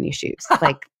not going to wear any shoes.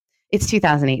 Like, it's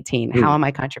 2018. How am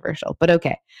I controversial? But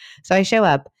okay. So I show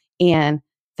up, and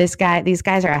these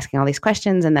guys are asking all these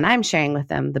questions, and then I'm sharing with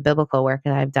them the biblical work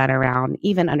that I've done around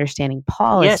even understanding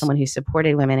Paul as someone who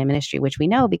supported women in ministry, which we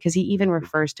know because he even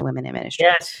refers to women in ministry.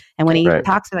 Yes. And when he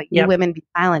talks about you women be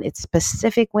silent, it's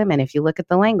specific women. If you look at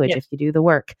the language, if you do the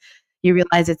work, you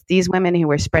realize it's these women who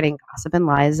were spreading gossip and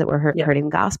lies that were hurting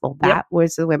the gospel. That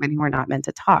was the women who were not meant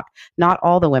to talk, not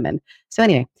all the women. So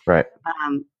anyway,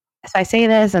 so I say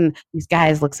this, and these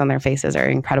guys' looks on their faces are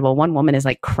incredible. One woman is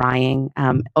like crying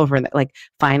over like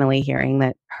finally hearing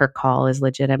that her call is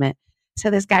legitimate. So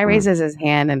this guy raises his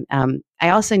hand, and I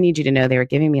also need you to know they were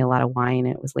giving me a lot of wine,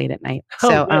 and it was late at night.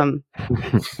 So I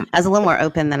was a little more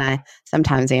open than I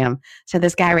sometimes am. So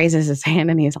this guy raises his hand,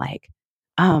 and he's like,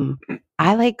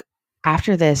 I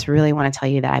after this really want to tell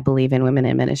you that I believe in women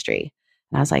in ministry.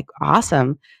 And I was like,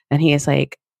 awesome. And he is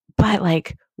like, but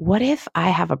like, what if I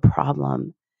have a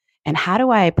problem And how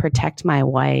do I protect my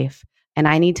wife? And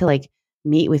I need to like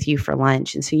meet with you for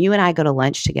lunch. And so you and I go to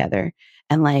lunch together.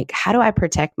 And like, how do I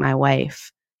protect my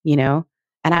wife? You know?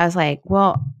 And I was like,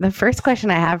 well, the first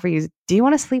question I have for you is, do you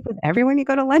want to sleep with everyone you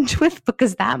go to lunch with?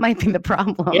 Because that might be the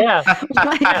problem. Yeah.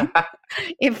 Like,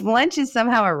 if lunch is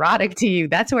somehow erotic to you,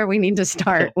 that's where we need to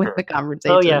start with the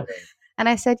conversation. Oh, yeah. And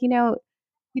I said, you know,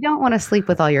 you don't want to sleep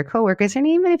with all your coworkers. And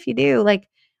even if you do, like,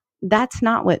 that's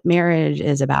not what marriage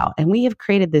is about. And we have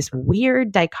created this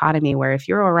weird dichotomy where if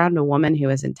you're around a woman who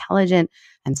is intelligent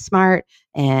and smart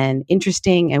and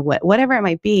interesting and whatever it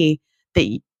might be,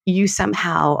 that you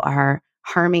somehow are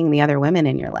harming the other women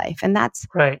in your life. And that's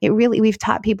right. It really, we've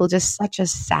taught people just such a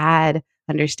sad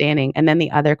understanding. And then the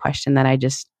other question that I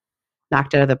just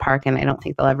knocked out of the park, and I don't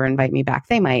think they'll ever invite me back.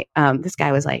 They might. This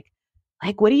guy was like,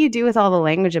 what do you do with all the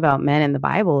language about men in the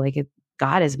Bible? Like,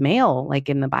 God is male, like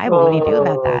in the Bible. What do you do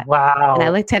about that? Wow. And I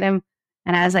looked at him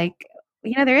and I was like,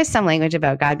 you know, there is some language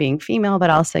about God being female, but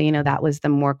also, you know, that was the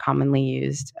more commonly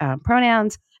used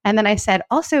pronouns. And then I said,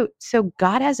 also, so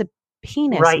God has a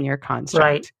penis in your construct.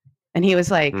 Right. And he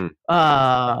was like, right.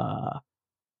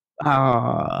 And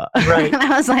I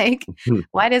was like,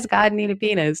 why does God need a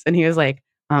penis? And he was like,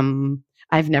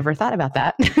 I've never thought about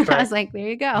that. Right. I was like, there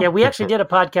you go. Yeah, we actually did a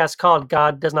podcast called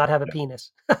God Does Not Have a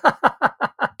Penis.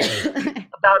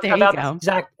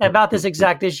 about this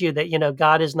exact issue that, you know,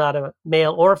 God is not a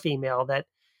male or female.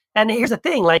 And here's the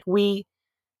thing, like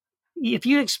if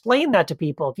you explain that to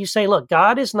people, if you say, look,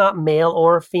 God is not male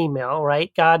or female, right?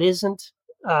 God isn't,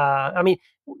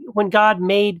 when God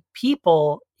made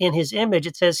people in his image,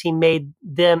 it says he made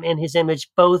them in his image,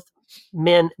 both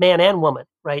man and woman,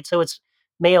 right? So it's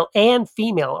male and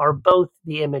female are both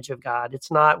the image of God.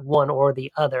 It's not one or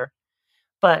the other.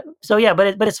 But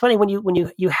it's funny when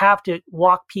you have to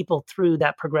walk people through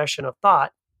that progression of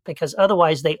thought, because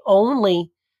otherwise they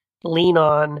only lean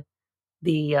on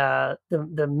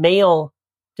the male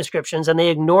descriptions and they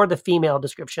ignore the female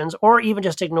descriptions, or even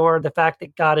just ignore the fact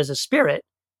that God is a spirit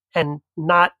and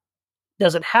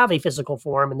doesn't have a physical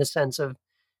form in the sense of,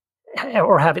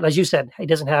 or having, as you said, he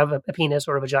doesn't have a penis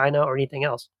or a vagina or anything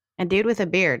else. A dude with a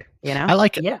beard, you know? I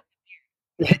like it. Yeah.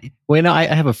 Well, you know, I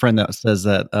have a friend that says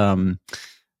that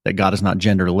that God is not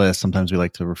genderless. Sometimes we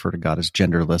like to refer to God as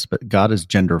genderless, but God is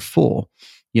genderful.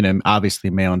 You know, obviously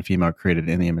male and female are created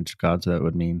in the image of God, so that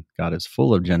would mean God is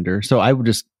full of gender. So I would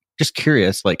just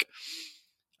curious, like,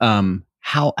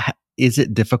 how is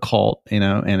it difficult, you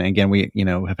know? And again, we, you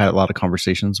know, have had a lot of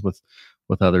conversations with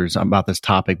others about this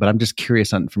topic, but I'm just curious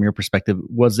from your perspective,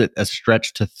 was it a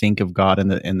stretch to think of God in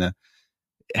the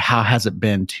how has it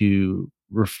been to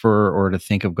refer or to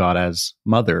think of God as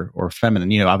mother or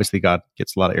feminine? You know, obviously God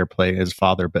gets a lot of airplay as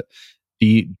father, but do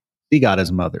you see God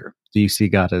as mother? Do you see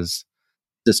God as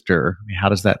sister? I mean, how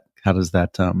do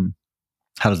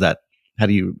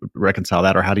you reconcile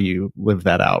that, or how do you live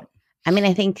that out? I mean,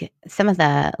 I think some of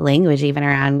the language even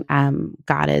around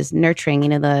God is nurturing, you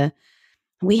know,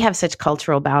 we have such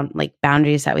cultural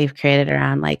boundaries that we've created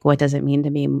around, like, what does it mean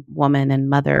to be woman and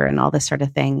mother and all this sort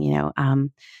of thing, you know?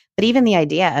 But even the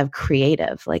idea of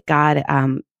creative, like God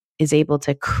is able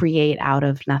to create out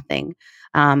of nothing.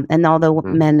 And although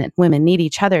men and women need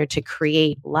each other to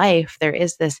create life, there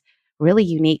is this really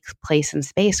unique place and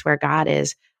space where God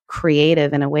is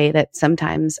creative in a way that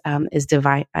sometimes is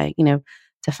defined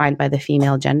by the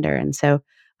female gender. And so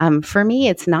for me,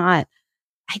 it's not,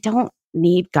 I don't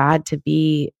need God to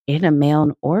be in a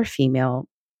male or female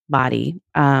body,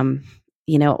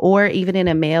 you know, or even in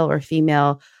a male or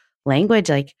female language.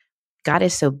 Like, God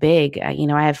is so big. You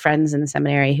know, I have friends in the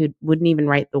seminary who wouldn't even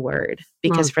write the word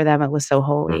because for them it was so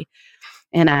holy.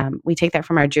 And we take that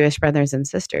from our Jewish brothers and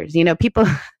sisters. You know, people,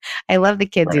 I love the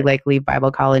kids who like leave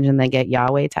Bible college and they get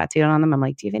Yahweh tattooed on them. I'm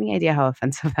like, do you have any idea how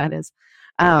offensive that is?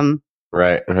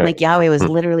 Right. Like, Yahweh was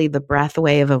literally the breath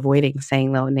way of avoiding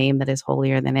saying the name that is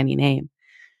holier than any name.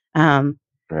 So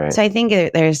I think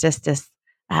there's just this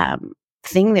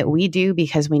thing that we do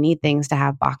because we need things to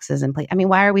have boxes in place. I mean,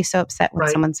 why are we so upset when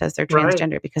someone says they're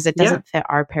transgender? Because it doesn't fit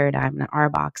our paradigm and our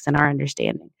box and our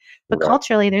understanding. But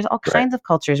culturally, there's all kinds of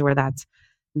cultures where that's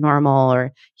normal,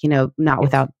 or, you know, not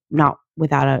without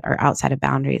or outside of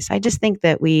boundaries. I just think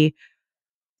that we've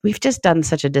just done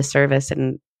such a disservice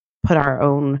and put our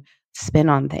own spin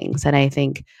on things. And I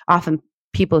think often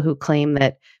people who claim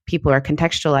that people are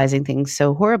contextualizing things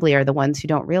so horribly are the ones who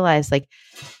don't realize, like,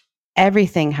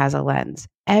 everything has a lens.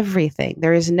 Everything.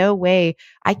 There is no way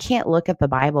I can't look at the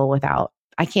Bible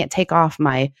I can't take off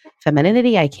my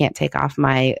femininity. I can't take off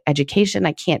my education.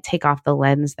 I can't take off the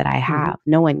lens that I have.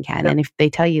 No one can. And if they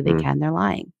tell you they can, they're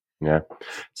lying. Yeah.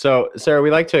 So, Sarah, we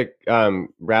like to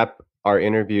wrap our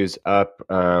interviews up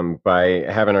by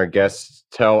having our guests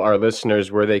tell our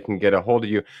listeners where they can get a hold of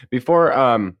you before,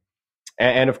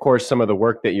 and of course, some of the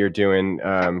work that you're doing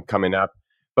coming up.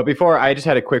 But before, I just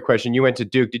had a quick question. You went to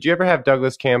Duke. Did you ever have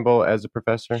Douglas Campbell as a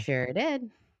professor? Sure did.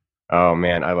 Oh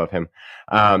man, I love him.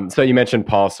 So you mentioned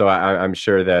Paul, so I'm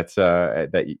sure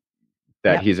that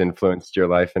Yep. he's influenced your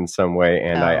life in some way,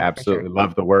 and I Oh, for absolutely sure.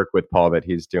 love the work with Paul that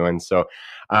he's doing. So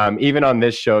even on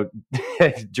this show,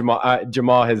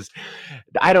 Jamal has,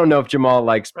 I don't know if Jamal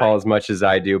likes Paul as much as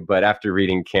I do, but after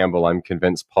reading Campbell, I'm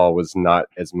convinced Paul was not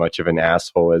as much of an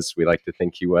asshole as we like to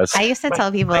think he was. I used to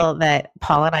tell people that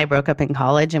Paul and I broke up in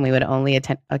college, and we would only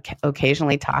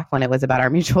occasionally talk when it was about our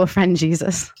mutual friend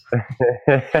Jesus.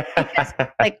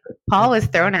 Like, Paul was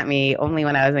thrown at me only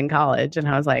when I was in college, and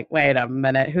I was like, wait a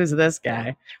minute, who's this guy?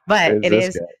 But Who's it this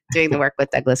is guy? doing the work with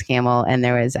Douglas Campbell, and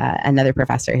there was another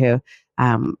professor who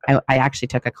I actually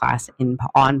took a class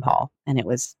on Paul, and it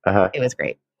was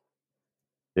great.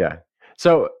 Yeah.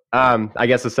 So I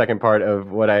guess the second part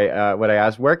of what I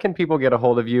asked, where can people get a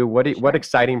hold of you? What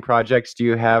exciting projects do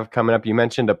you have coming up? You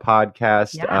mentioned a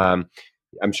podcast. Yeah.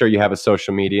 I'm sure you have a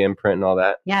social media imprint and all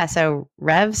that. Yeah, so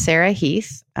Rev Sarah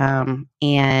Heath,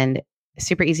 and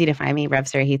super easy to find me,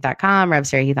 RevSarahHeath.com, Rev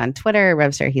Sarah Heath on Twitter,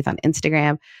 Rev Sarah Heath on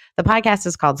Instagram. The podcast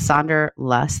is called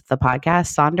Sonderlust, the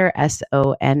podcast. Sonder,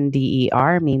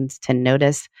 Sonder, means to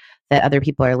notice that other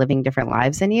people are living different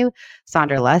lives than you.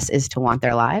 Sonderlust is to want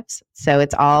their lives. So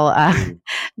it's all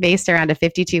based around a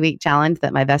 52-week challenge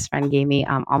that my best friend gave me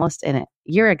almost a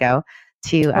year ago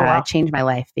to change my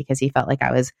life, because he felt like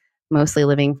I was mostly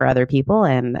living for other people,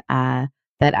 and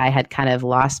that I had kind of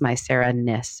lost my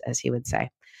Sarah-ness, as he would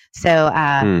say. So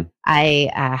I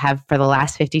have, for the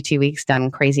last 52 weeks,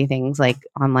 done crazy things like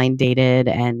online dated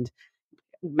and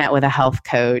met with a health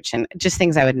coach and just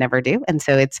things I would never do. And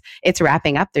so it's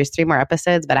wrapping up. There's 3 more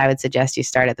episodes, but I would suggest you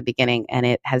start at the beginning. And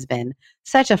it has been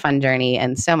such a fun journey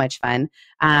and so much fun.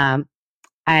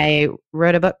 I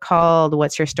wrote a book called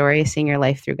What's Your Story? Seeing Your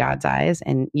Life Through God's Eyes,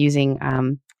 and using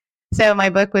so my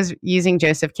book was using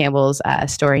Joseph Campbell's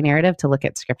story narrative to look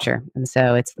at scripture. And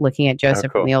so it's looking at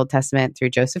Joseph from the Old Testament through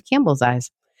Joseph Campbell's eyes.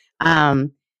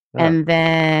 And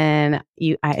then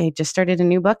I just started a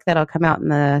new book that'll come out in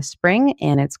the spring,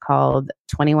 and it's called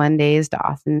 21 Days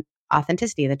to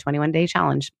Authenticity, the 21-Day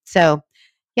Challenge. So,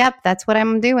 yep, that's what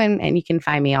I'm doing. And you can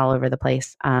find me all over the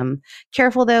place.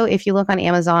 Careful, though, if you look on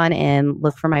Amazon and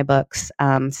look for my books,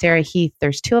 Sarah Heath,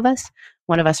 there's 2 of us.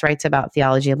 One of us writes about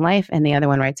theology and life, and the other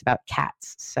one writes about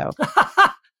cats. So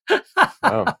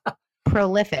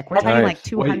prolific. We're talking like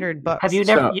 200 books. Have you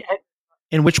never?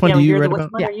 And which one do you write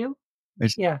about? Are you?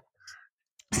 Yeah.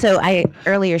 So I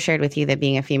earlier shared with you that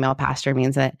being a female pastor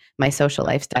means that my social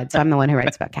life's dead. So I'm the one who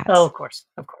writes about cats. Oh, of course.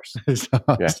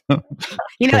 Awesome.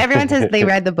 You know, everyone says they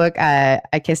read the book, I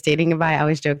Kiss Dating Goodbye. I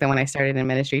always joke that when I started in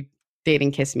ministry,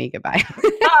 dating kissed me goodbye.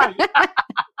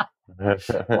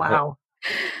 Wow.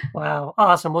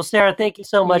 Awesome. Well, Sarah, thank you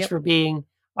so much for being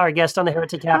our guest on the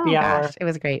Heretic Happy Hour. Gosh, it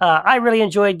was great. I really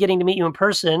enjoyed getting to meet you in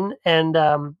person, and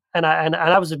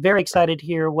I was very excited to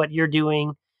hear what you're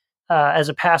doing as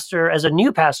a pastor, as a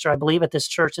new pastor, I believe, at this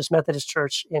church, this Methodist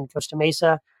church in Costa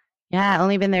Mesa. Yeah,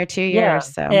 only been there 2 years.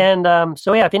 So. And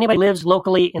if anybody lives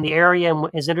locally in the area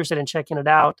and is interested in checking it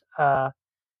out, go.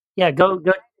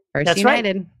 First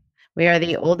United. Right. We are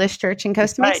the oldest church in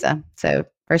Costa Mesa. Right. So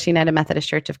First United Methodist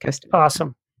Church of Costa Mesa.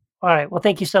 Awesome. All right. Well,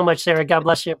 thank you so much, Sarah. God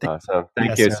bless you. Awesome.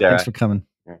 Thank you, Sarah. Thanks for coming.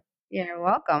 You're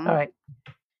welcome. All right.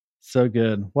 So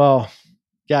good. Well,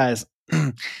 guys,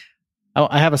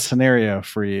 I have a scenario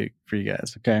for you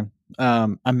guys. Okay.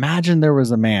 Imagine there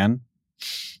was a man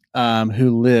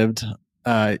who lived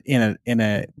in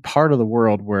a part of the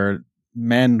world where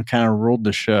men kind of ruled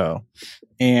the show,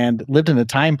 and lived in a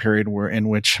time period in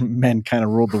which men kind of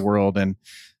ruled the world. And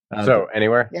so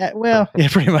anywhere? Yeah, well, yeah,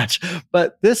 pretty much.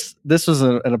 But this was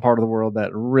in a part of the world that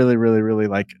really, really, really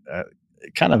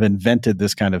kind of invented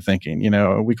this kind of thinking. You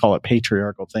know, we call it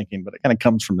patriarchal thinking, but it kind of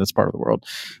comes from this part of the world,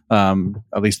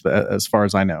 at least as far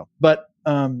as I know. But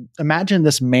imagine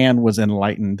this man was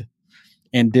enlightened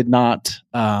and did not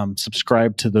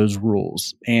subscribe to those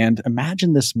rules. And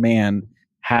imagine this man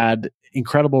had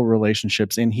incredible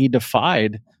relationships, and he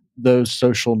defied those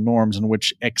social norms in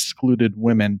which excluded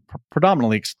women,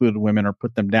 predominantly excluded women, or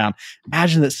put them down.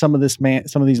 Imagine that some of these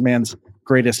man's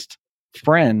greatest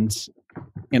friends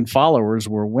and followers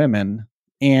were women.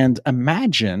 And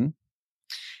imagine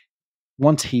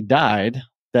once he died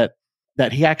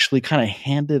that he actually kind of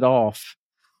handed off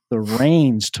the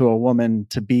reins to a woman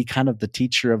to be kind of the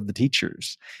teacher of the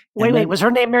teachers. Wait, was her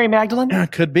name Mary Magdalene?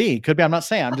 Could be. I'm not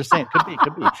saying. I'm just saying. Could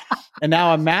be. And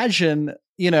now imagine,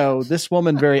 this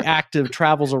woman, very active,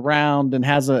 travels around and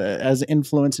has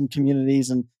influence in communities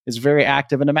and is very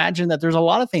active. And imagine that there's a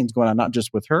lot of things going on, not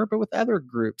just with her, but with other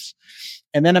groups.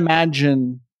 And then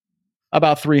imagine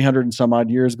about 300 and some odd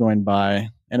years going by,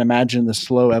 and imagine the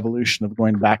slow evolution of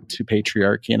going back to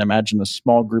patriarchy, and imagine a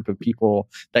small group of people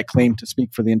that claim to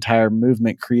speak for the entire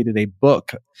movement created a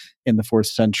book in the 4th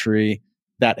century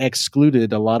that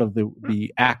excluded a lot of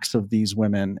the acts of these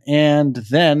women. And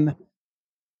then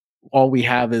all we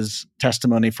have is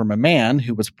testimony from a man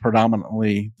who was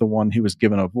predominantly the one who was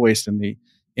given a voice in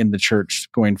the church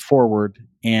going forward.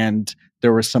 And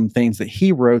there were some things that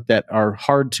he wrote that are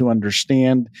hard to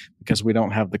understand because we don't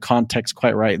have the context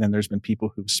quite right. And then there's been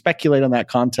people who speculate on that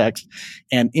context.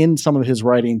 And in some of his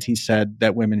writings, he said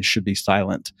that women should be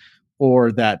silent,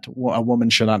 or that a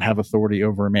woman should not have authority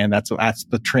over a man. That's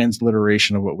the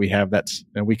transliteration of what we have.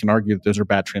 And we can argue that those are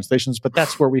bad translations, but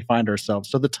that's where we find ourselves.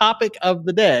 So the topic of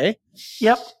the day,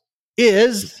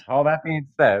 is all that being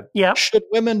said, should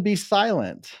women be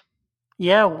silent?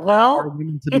 Yeah, well,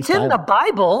 it's in the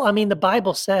Bible. I mean, the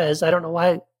Bible says, I don't know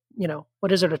why,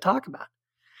 what is there to talk about?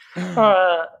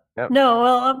 No,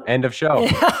 well, end of show.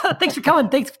 Yeah, thanks for coming.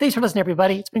 Thanks for listening,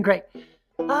 everybody. It's been great.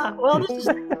 Well, this is.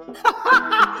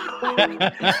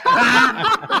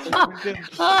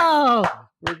 Oh,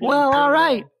 well, all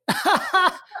right.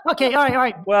 Okay, all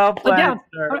right. Well played,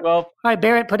 sir. All right,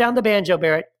 Barrett, put down the banjo,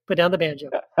 Barrett. Put down the banjo.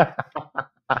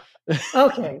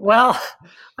 Okay, well,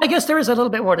 I guess there is a little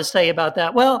bit more to say about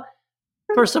that. Well,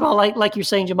 first of all, like you're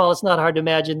saying, Jamal, it's not hard to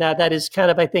imagine that. That is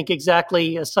kind of, I think,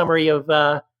 exactly a summary of,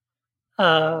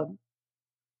 what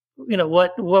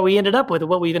we ended up with,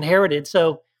 what we've inherited.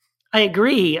 So I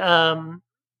agree.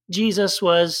 Jesus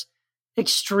was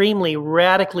extremely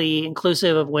radically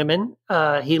inclusive of women.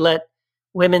 He let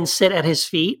women sit at his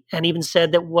feet, and even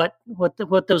said that what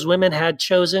those women had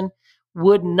chosen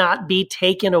would not be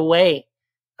taken away.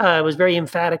 Was very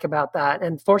emphatic about that.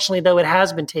 And fortunately, though, it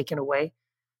has been taken away,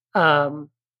 and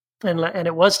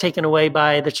it was taken away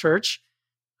by the church,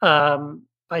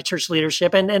 by church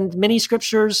leadership, and many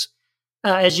scriptures,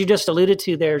 as you just alluded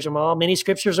to there, Jamal. Many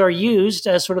scriptures are used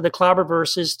as sort of the clobber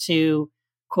verses to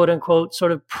quote unquote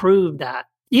sort of prove that.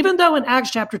 Even though in Acts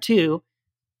chapter 2,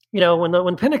 when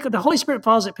the Holy Spirit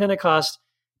falls at Pentecost,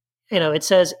 it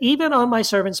says, "Even on my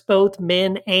servants, both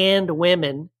men and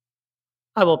women,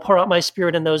 I will pour out my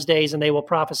spirit in those days, and they will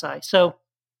prophesy." So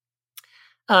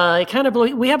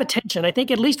we have a tension. I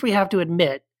think at least we have to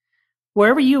admit,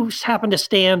 wherever you happen to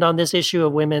stand on this issue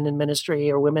of women in ministry,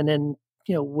 or women in,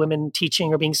 women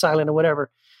teaching or being silent or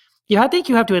whatever, I think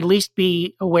you have to at least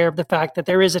be aware of the fact that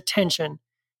there is a tension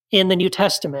in the New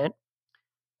Testament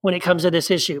when it comes to this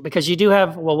issue, because you do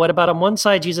have, well, what about on one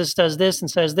side, Jesus does this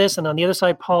and says this, and on the other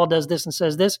side, Paul does this and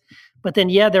says this. But then,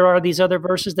 there are these other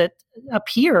verses that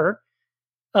appear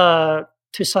to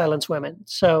silence women.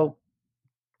 So,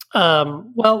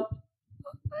 well,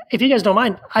 if you guys don't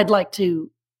mind, I'd like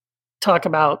to talk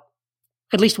about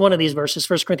at least one of these verses,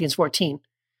 1 Corinthians 14.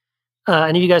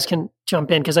 And you guys can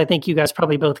jump in, because I think you guys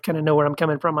probably both kind of know where I'm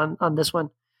coming from on this one.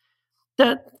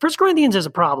 That 1 Corinthians is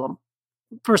a problem.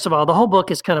 First of all, the whole book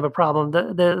is kind of a problem.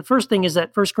 The first thing is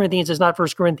that 1 Corinthians is not 1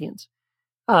 Corinthians.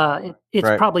 It's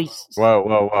right. Probably.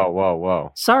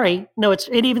 Whoa. Sorry. No, it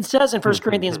even says in 1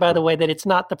 Corinthians, by the way, that it's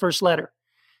not the first letter.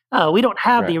 We don't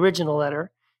have the original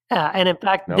letter. And in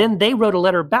fact, then they wrote a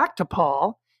letter back to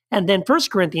Paul. And then 1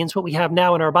 Corinthians, what we have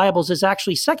now in our Bibles, is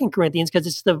actually 2 Corinthians, because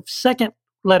it's the second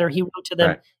letter he wrote to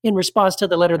them in response to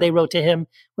the letter they wrote to him,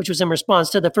 which was in response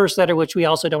to the first letter, which we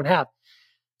also don't have.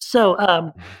 So,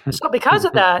 so because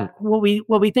of that, what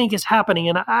we think is happening,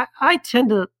 and I tend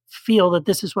to feel that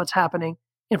this is what's happening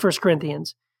in 1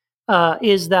 Corinthians,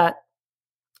 is that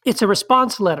it's a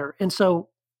response letter, and so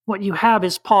what you have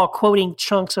is Paul quoting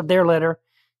chunks of their letter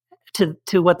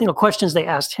to what questions they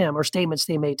asked him or statements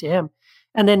they made to him,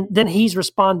 and then he's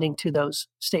responding to those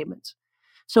statements.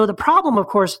 So the problem, of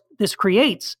course, this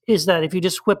creates is that if you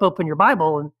just whip open your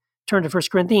Bible and turn to 1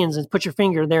 Corinthians and put your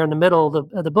finger there in the middle of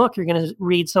the book, you're going to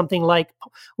read something like,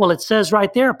 well, it says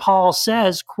right there, Paul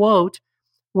says, quote,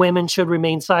 "Women should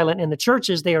remain silent in the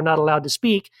churches. They are not allowed to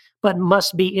speak, but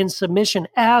must be in submission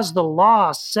as the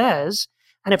law says.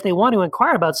 And if they want to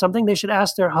inquire about something, they should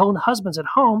ask their own husbands at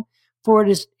home, for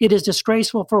it is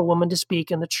disgraceful for a woman to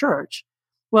speak in the church."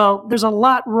 Well, there's a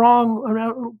lot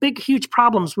wrong, big, huge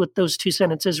problems with those two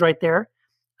sentences right there,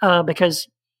 because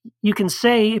you can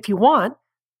say, if you want,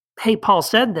 hey, Paul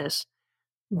said this,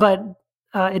 but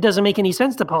it doesn't make any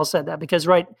sense that Paul said that, because,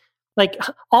 like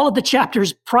all of the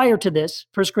chapters prior to this,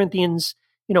 1 Corinthians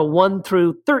 1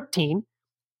 through 13,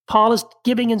 Paul is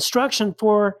giving instruction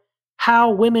for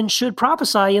how women should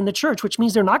prophesy in the church, which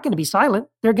means they're not going to be silent.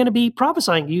 They're going to be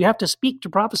prophesying. You have to speak to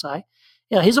prophesy.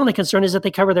 His only concern is that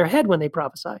they cover their head when they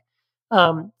prophesy.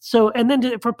 And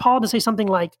then for Paul to say something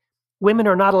like, women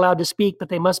are not allowed to speak, but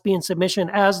they must be in submission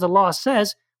as the law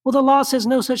says. Well, the law says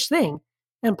no such thing.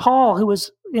 And Paul, who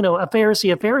was, a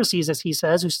Pharisee of Pharisees, as he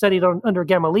says, who studied under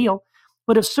Gamaliel,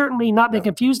 would have certainly not been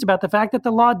confused about the fact that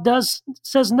the law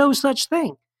says no such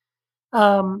thing.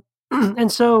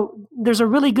 And so there's a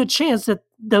really good chance that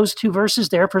those two verses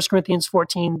there, 1 Corinthians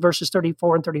 14, verses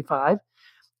 34 and 35,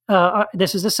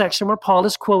 this is the section where Paul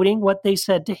is quoting what they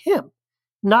said to him,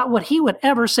 not what he would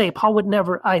ever say. Paul would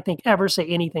never, I think, ever say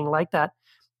anything like that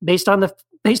based on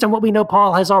what we know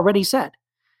Paul has already said.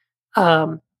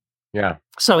 Yeah.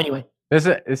 So anyway, this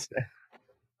is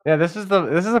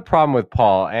a problem with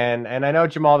Paul, and I know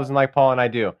Jamal doesn't like Paul, and I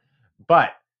do, but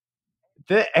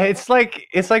it's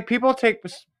like people take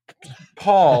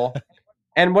Paul,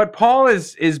 and what Paul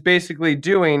is basically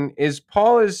doing is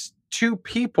Paul is two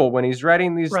people when he's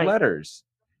writing these letters,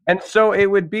 and so it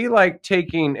would be like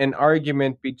taking an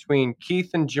argument between Keith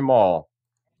and Jamal,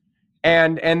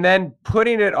 and then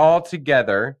putting it all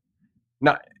together.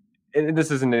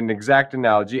 This isn't an exact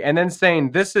analogy, and then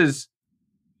saying this is,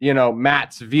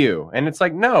 Matt's view, and it's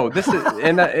like, no, this is,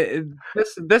 and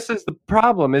this is the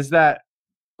problem, is that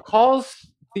Paul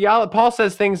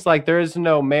says things like there is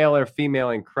no male or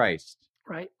female in Christ,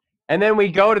 right? And then we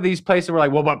go to these places and we're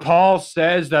like, well, but Paul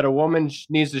says that a woman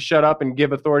needs to shut up and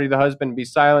give authority to the husband and be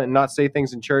silent and not say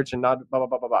things in church and not blah blah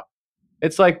blah blah blah.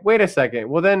 It's like, wait a second.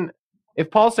 Well, then if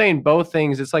Paul's saying both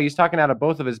things, it's like he's talking out of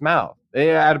both sides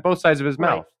of his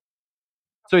mouth.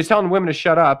 So he's telling women to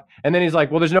shut up, and then he's like,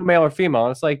 well, there's no male or female.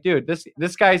 And it's like, dude,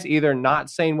 this guy's either not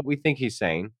saying what we think he's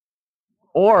saying,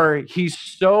 or he's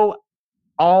so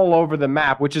all over the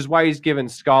map, which is why he's given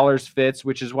scholars fits,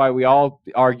 which is why we all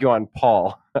argue on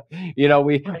Paul. We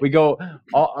go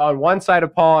on one side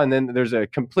of Paul, and then there's a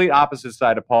complete opposite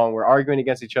side of Paul, and we're arguing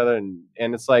against each other. And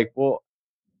it's like, well,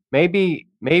 maybe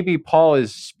Paul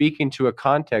is speaking to a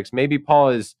context. Maybe Paul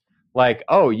is like,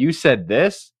 oh, you said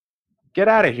this? Get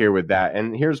out of here with that,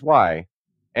 and here's why.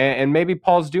 And maybe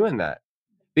Paul's doing that,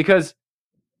 because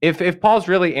if Paul's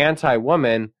really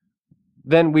anti-woman,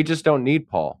 then we just don't need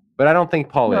Paul. But I don't think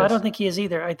Paul is. No, I don't think he is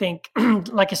either. I think,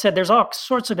 like I said, there's all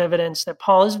sorts of evidence that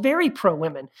Paul is very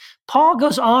pro-women. Paul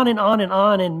goes on and on and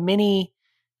on in many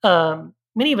of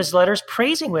his letters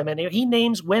praising women. He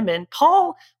names women.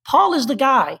 Paul is the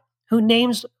guy who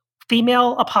names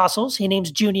female apostles. He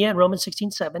names Junia in Romans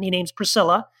 16:7. He names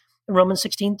Priscilla in Romans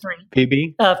 16:3.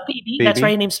 Phoebe, that's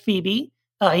right. He names Phoebe.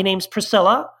 He names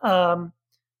Priscilla. I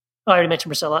already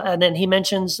mentioned Priscilla. And then he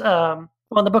mentions, in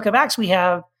the book of Acts, we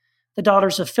have the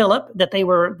daughters of Philip that they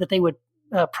would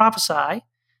prophesy.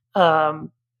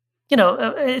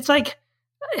 It's like,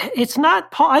 it's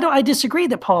not Paul. I disagree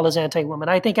that Paul is anti-woman.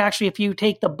 I think actually, if you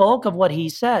take the bulk of what he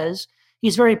says,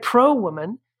 he's very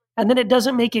pro-woman. And then it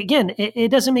doesn't make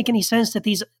any sense that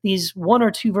these one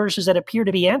or two verses that appear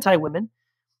to be anti-women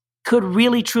could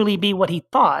really truly be what he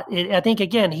thought. I think,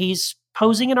 again, he's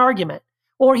posing an argument,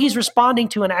 or he's responding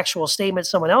to an actual statement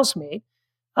someone else made.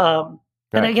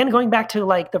 And again, going back to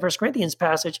like the 1 Corinthians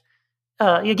passage,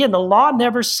 again, the law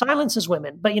never silences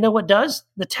women, but you know what does?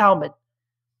 The Talmud.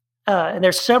 And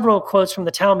there's several quotes from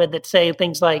the Talmud that say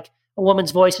things like a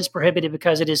woman's voice is prohibited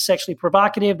because it is sexually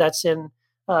provocative. That's in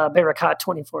Barakat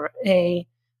 24a.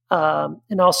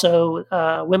 And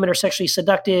also women are sexually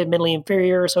seductive, mentally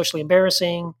inferior, socially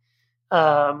embarrassing.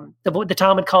 The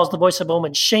Talmud calls the voice of a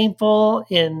woman shameful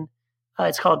in,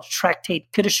 it's called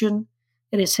Tractate Kiddushin.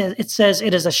 And it says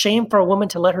it is a shame for a woman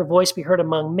to let her voice be heard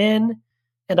among men.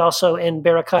 And also in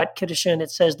Barakat Kiddushin,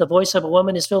 it says the voice of a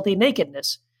woman is filthy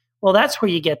nakedness. Well, that's where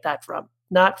you get that from,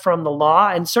 not from the law,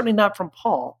 and certainly not from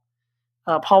Paul.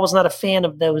 Paul was not a fan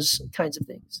of those kinds of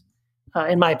things,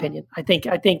 in my opinion. I think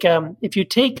if you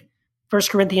take 1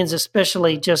 Corinthians,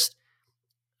 especially just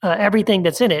everything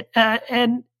that's in it,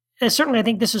 and certainly I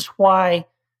think this is why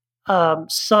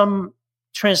some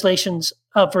translations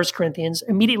of 1 Corinthians,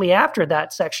 immediately after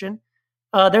that section,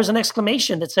 there's an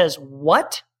exclamation that says,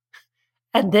 "What?"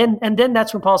 And then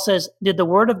that's when Paul says, "Did the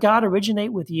word of God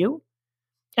originate with you?"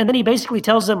 And then he basically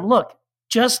tells them, "Look,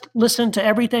 just listen to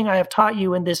everything I have taught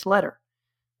you in this letter,"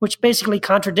 which basically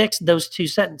contradicts those two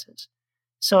sentences.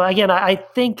 So again, I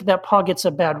think that Paul gets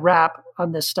a bad rap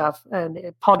on this stuff,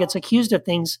 and Paul gets accused of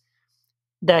things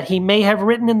that he may have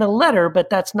written in the letter, but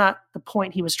that's not the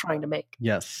point he was trying to make.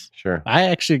 Yes. Sure. I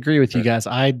actually agree with you guys.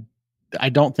 I I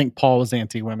don't think Paul was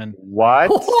anti-women. What?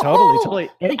 Totally.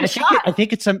 Take a shot. I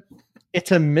think it's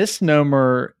a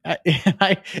misnomer.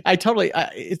 I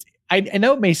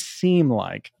know it may seem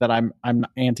like that I'm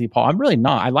anti-Paul. I'm really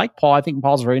not. I like Paul. I think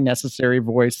Paul's a very necessary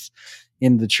voice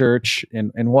in the church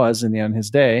and was in his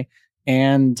day.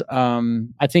 And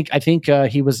I think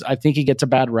he gets a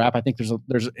bad rap. I think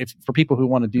there's if for people who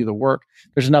want to do the work,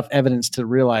 there's enough evidence to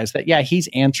realize that he's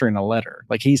answering a letter.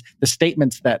 Like he's the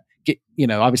statements that get,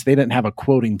 obviously they didn't have a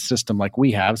quoting system like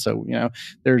we have. So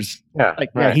there's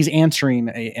he's answering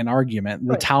an argument.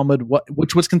 The Talmud,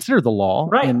 which was considered the law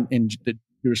in the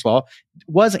Jewish law,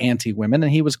 was anti-women,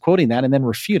 and he was quoting that and then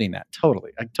refuting that.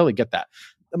 I totally get that.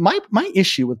 My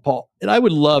issue with Paul, and I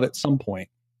would love at some point,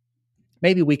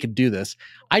 maybe we could do this.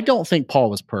 I don't think Paul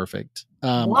was perfect,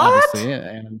 obviously,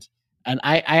 and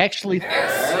I actually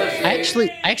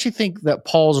think that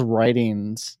Paul's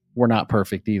writings were not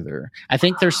perfect either. I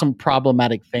think there's some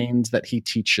problematic things that he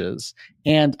teaches,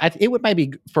 and it would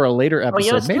maybe for a later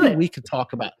episode. Maybe we could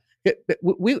talk about. No,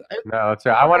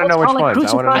 I want to know which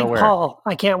ones. I want to know where. Paul.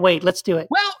 I can't wait. Let's do it.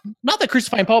 Well, not that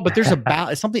crucifying Paul, but there's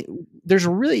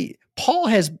Paul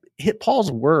has hit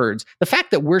Paul's words. The fact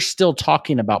that we're still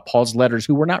talking about Paul's letters,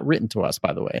 who were not written to us,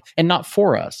 by the way, and not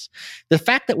for us. The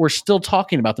fact that we're still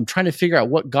talking about them, trying to figure out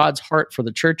what God's heart for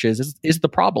the church is the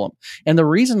problem. And the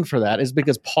reason for that is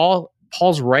because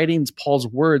Paul's writings, Paul's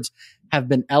words have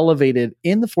been elevated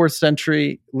in the 4th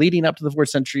century, leading up to the 4th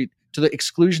century, to the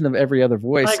exclusion of every other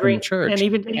voice in the church. And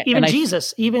even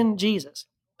Jesus.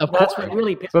 Of That's course. what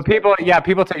really pisses But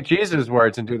people take Jesus'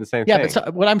 words and do the same thing. Yeah,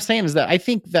 but what I'm saying is that I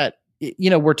think that,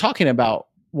 we're talking about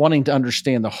wanting to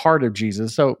understand the heart of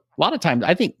Jesus. So a lot of times,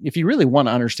 I think if you really want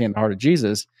to understand the heart of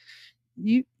Jesus,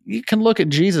 you can look at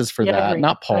Jesus for that,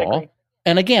 not Paul.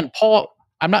 And again, Paul,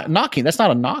 I'm not knocking. That's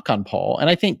not a knock on Paul. And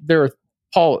I think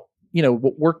Paul,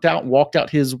 worked out and walked out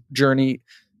his journey,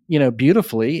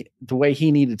 beautifully the way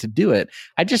he needed to do it.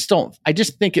 I just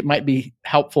think it might be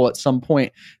helpful at some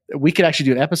point. We could actually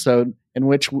do an episode in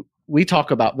which we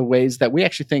talk about the ways that we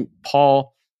actually think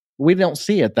Paul, we don't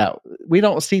see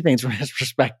things from his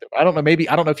perspective. I don't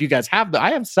know if you guys have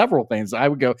I have several things I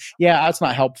would go, that's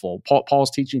not helpful.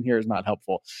 Paul's teaching here is not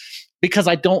helpful, because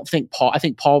I think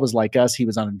Paul was like us. He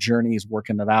was on a journey. He's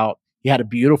working it out. He had a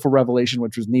beautiful revelation,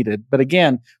 which was needed. But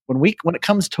again, when it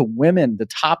comes to women, the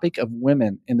topic of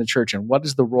women in the church and what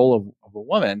is the role of a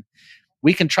woman,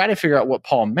 we can try to figure out what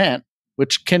Paul meant,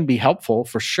 which can be helpful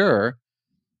for sure.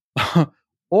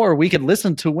 Or we could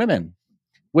listen to women,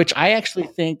 which I actually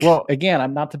think, again,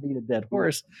 I'm not to beat a dead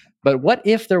horse, but what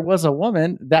if there was a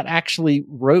woman that actually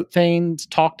wrote things,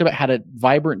 talked about, had a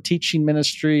vibrant teaching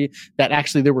ministry, that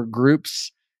actually there were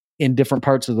groups in different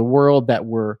parts of the world that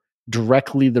were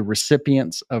directly the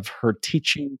recipients of her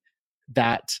teaching,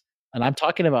 and I'm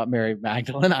talking about Mary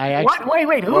Magdalene.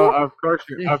 Wait, who? Well, of course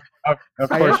you are.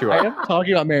 I am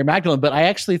talking about Mary Magdalene, but I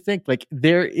actually think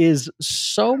there is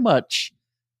so much.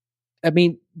 I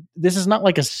mean, this is not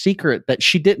like a secret that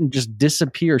she didn't just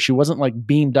disappear. She wasn't like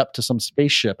beamed up to some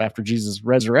spaceship after Jesus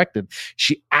resurrected.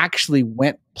 She actually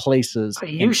went places. Are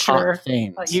you sure?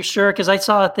 Things. Are you sure? Because I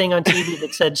saw a thing on TV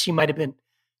that said she might have been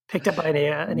picked up by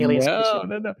an alien spaceship.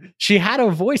 No. She had a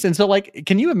voice. And so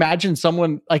can you imagine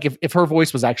someone if her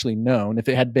voice was actually known, if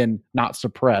it had been not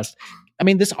suppressed? I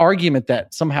mean, this argument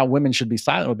that somehow women should be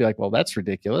silent would be like, well, that's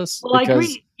ridiculous. Well, I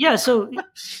agree. Yeah. So,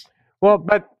 well,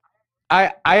 but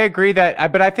I agree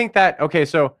but I think that, okay.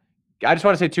 So I just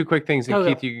want to say 2 quick things, and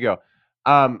Keith, you can go.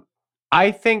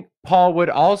 I think Paul would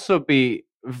also be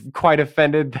quite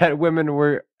offended that women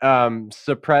were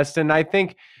suppressed. And I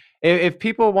think if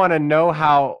people want to know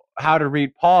how to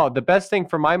read Paul, the best thing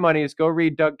for my money is go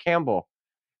read Doug Campbell,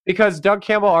 because Doug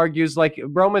Campbell argues like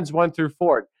Romans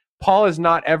 1-4. Paul is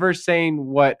not ever saying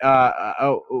what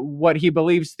he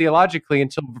believes theologically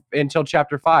until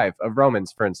chapter 5 of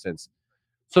Romans, for instance.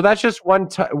 So that's just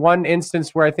one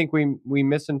instance where I think we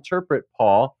misinterpret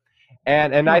Paul,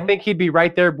 and I think he'd be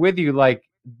right there with you, like,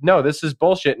 no, this is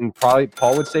bullshit, and probably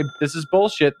Paul would say this is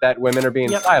bullshit that women are being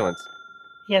silenced.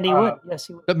 And he would. Yes,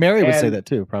 he would. But Mary would say that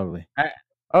too, probably.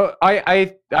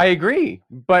 I agree,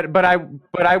 but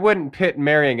I wouldn't pit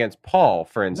Mary against Paul,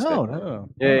 for instance. No.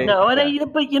 I'm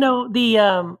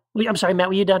sorry, Matt.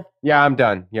 Were you done? Yeah, I'm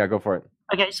done. Yeah, go for it.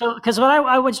 Okay, so because what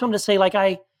I just wanted to say, like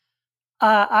I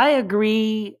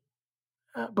agree,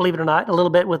 believe it or not, a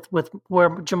little bit with where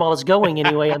Jamal is going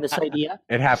anyway on this idea.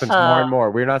 It happens more and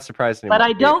more. We're not surprised anymore. But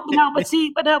I don't.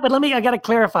 But let me. I got to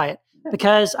clarify it,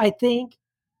 because I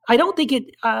don't think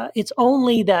it's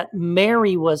only that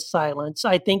Mary was silenced.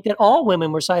 I think that all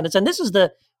women were silenced. And this is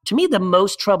to me, the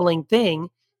most troubling thing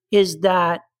is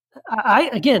that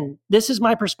Again, this is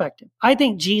my perspective. I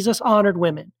think Jesus honored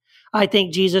women. I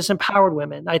think Jesus empowered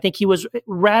women. I think he was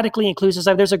radically inclusive.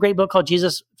 There's a great book called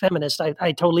Jesus Feminist.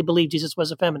 I totally believe Jesus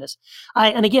was a feminist.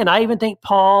 And again, I even think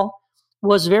Paul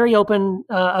was very open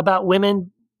about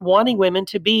women, wanting women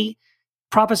to be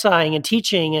prophesying and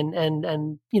teaching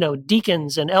and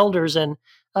deacons and elders and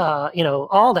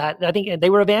all that. I think they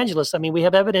were evangelists. I mean, we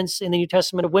have evidence in the New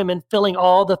Testament of women filling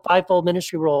all the fivefold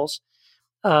ministry roles.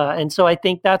 And so I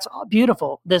think that's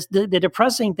beautiful. The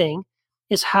depressing thing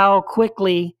is how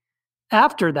quickly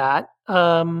after that,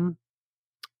 the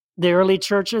early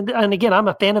church, and again, I'm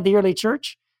a fan of the early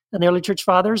church and the early church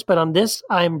fathers, but on this,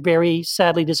 I'm very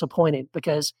sadly disappointed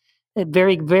because it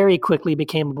very, very quickly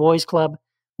became a boys' club.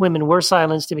 Women were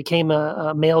silenced. It became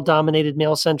a male-dominated,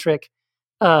 male-centric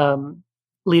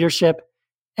leadership,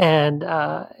 and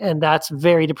that's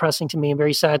very depressing to me and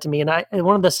very sad to me. And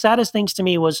one of the saddest things to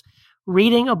me was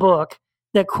reading a book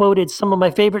that quoted some of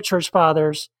my favorite church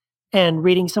fathers and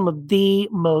reading some of the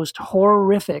most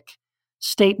horrific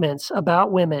statements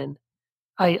about women.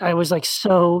 I was like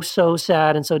so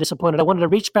sad and so disappointed. I wanted to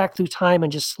reach back through time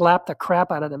and just slap the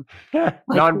crap out of them.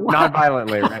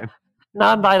 Non-violently, right?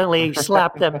 Non-violently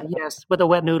slap them, yes, with a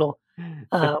wet noodle.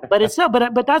 But it's not.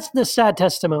 But that's the sad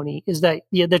testimony, is that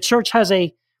the church has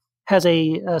a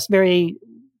very,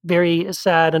 very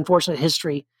sad, unfortunate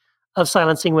history of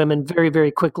silencing women very,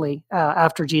 very quickly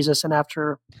after Jesus and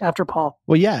after Paul.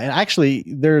 Well, yeah, and actually,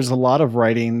 there's a lot of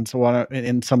writings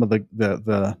in some of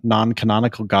the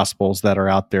non-canonical gospels that are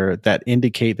out there that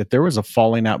indicate that there was a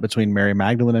falling out between Mary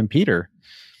Magdalene and Peter,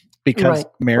 because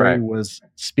Mary was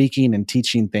speaking and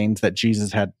teaching things that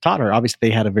Jesus had taught her. Obviously, they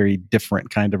had a very different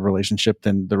kind of relationship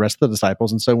than the rest of the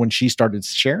disciples, and so when she started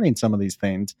sharing some of these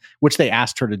things, which they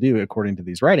asked her to do according to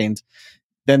these writings,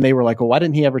 then they were like, well, why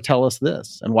didn't he ever tell us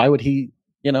this? And why would he,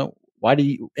 why do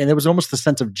you, and it was almost the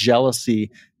sense of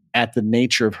jealousy at the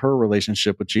nature of her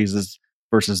relationship with Jesus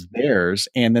versus theirs.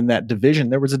 And then that division,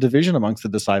 there was a division amongst the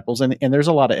disciples. And there's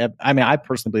a lot of, I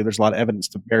personally believe there's a lot of evidence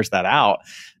that bears that out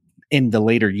in the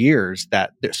later years,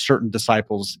 that certain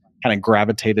disciples kind of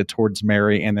gravitated towards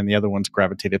Mary and then the other ones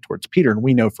gravitated towards Peter. And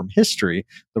we know from history,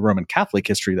 the Roman Catholic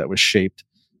history that was shaped,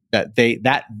 that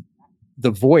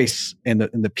the voice and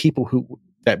the people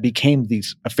that became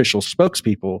these official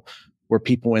spokespeople were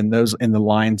people in the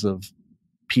lines of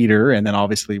Peter, and then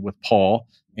obviously with Paul,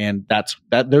 and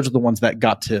those are the ones that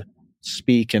got to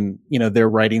speak, and their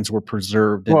writings were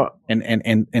preserved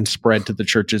and spread to the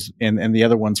churches, and the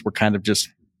other ones were kind of just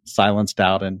silenced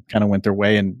out and kind of went their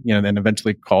way, and then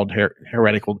eventually called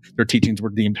heretical. Their teachings were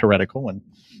deemed heretical, and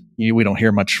we don't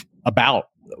hear much about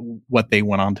what they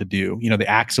went on to do. The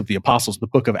Acts of the Apostles, the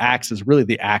book of Acts is really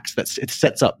the Acts it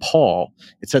sets up Paul.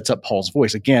 It sets up Paul's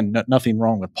voice. Again, nothing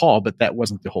wrong with Paul, but that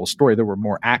wasn't the whole story. There were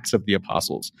more Acts of the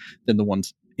Apostles than the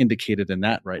ones indicated in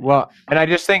that, right? Well, and I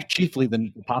just think chiefly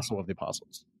the Apostle of the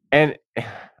Apostles. And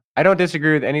I don't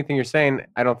disagree with anything you're saying,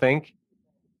 I don't think,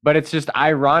 but it's just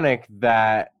ironic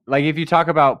that, like, if you talk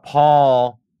about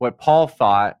Paul, what Paul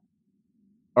thought,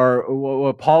 or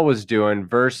what Paul was doing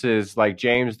versus like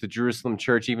James, the Jerusalem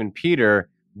church, even Peter,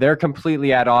 they're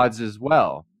completely at odds as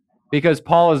well. Because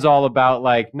Paul is all about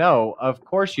like, no, of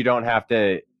course you don't have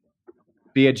to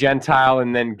be a Gentile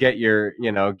and then get your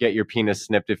penis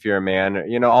snipped if you're a man,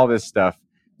 or, all this stuff.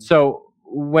 So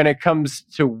when it comes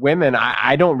to women,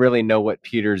 I don't really know what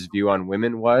Peter's view on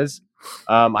women was.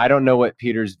 I don't know what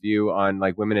Peter's view on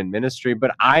like women in ministry,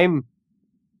 but I'm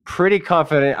pretty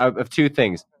confident of two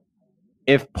things.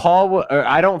 If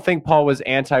I don't think Paul was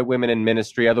anti-women in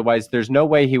ministry. Otherwise, there's no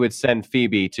way he would send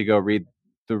Phoebe to go read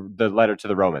the letter to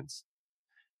the Romans.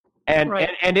 And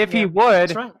if he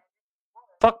would,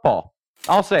 fuck Paul.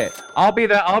 I'll say it.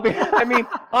 I mean,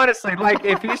 honestly, like,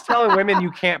 if he's telling women you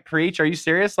can't preach, are you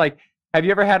serious? Like, have you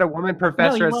ever had a woman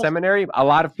professor at seminary? A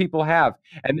lot of people have,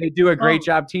 and they do a great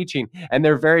job teaching, and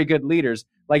they're very good leaders.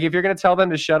 Like, if you're going to tell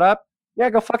them to shut up, yeah,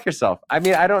 go fuck yourself. I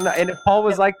mean, I don't know. And if Paul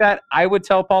was like that, I would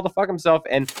tell Paul to fuck himself.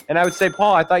 And I would say,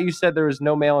 Paul, I thought you said there was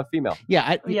no male and female.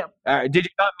 Yeah. Did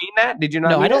you not mean that? Did you not?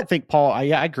 No, mean I don't it? think Paul. I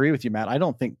agree with you, Matt. I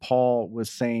don't think Paul was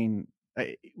saying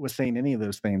any of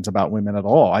those things about women at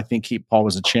all. I think Paul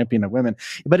was a champion of women.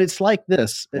 But it's like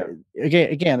this. Yeah.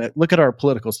 Again, look at our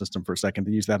political system for a second,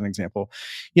 to use that as an example.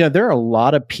 There are a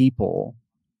lot of people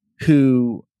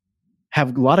who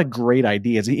have a lot of great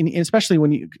ideas, and especially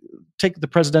when you take the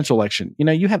presidential election.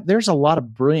 There's a lot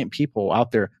of brilliant people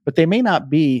out there, but they may not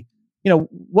be.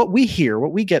 What we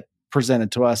get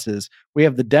presented to us is we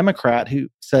have the Democrat who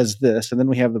says this, and then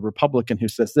we have the Republican who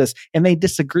says this, and they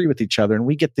disagree with each other, and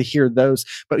we get to hear those.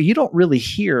 But you don't really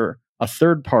hear a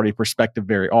third party perspective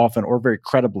very often or very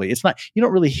credibly. It's not, you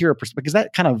don't really hear a perspective because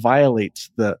that kind of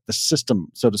violates the system,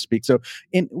 so to speak. So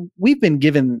we've been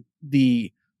given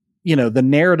the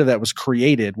narrative that was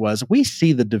created was we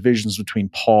see the divisions between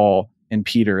Paul and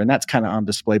Peter, and that's kind of on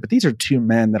display. But these are two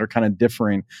men that are kind of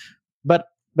differing.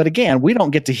 But again, we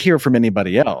don't get to hear from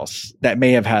anybody else that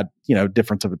may have had,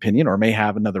 difference of opinion or may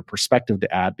have another perspective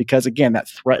to add, because again, that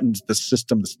threatens the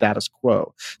system, the status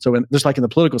quo. So just like in the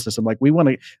political system, like we want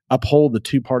to uphold the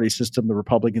two-party system, the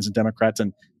Republicans and Democrats.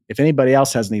 And if anybody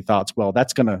else has any thoughts, well,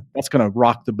 that's gonna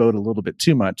rock the boat a little bit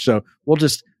too much. So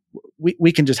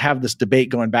we can just have this debate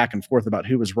going back and forth about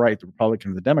who was right, the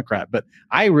Republican or the Democrat. But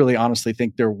I really honestly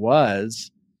think there was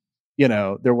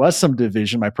some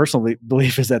division. My personal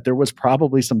belief is that there was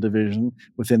probably some division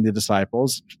within the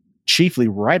disciples, chiefly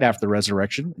right after the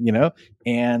resurrection,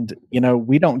 and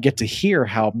we don't get to hear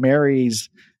how Mary's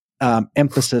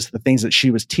emphasis, the things that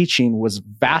she was teaching, was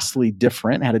vastly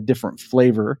different, had a different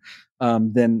flavor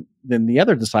than the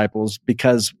other disciples,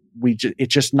 because she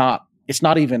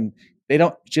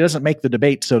doesn't make the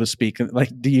debate, so to speak, like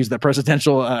to use that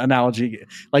presidential analogy.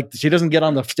 Like she doesn't get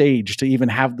on the stage to even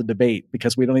have the debate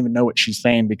because we don't even know what she's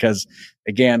saying, because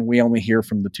again, we only hear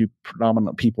from the two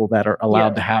predominant people that are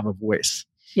allowed to have a voice.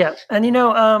 Yeah. And,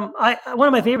 one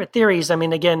of my favorite theories, I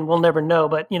mean, again, we'll never know,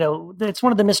 but, it's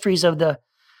one of the mysteries of the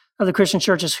Christian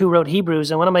churches who wrote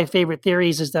Hebrews. And one of my favorite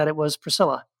theories is that it was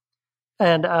Priscilla.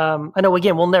 And I know,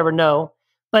 again, we'll never know.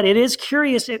 But it is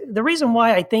curious. The reason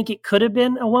why I think it could have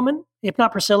been a woman, if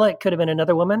not Priscilla, it could have been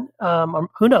another woman. Or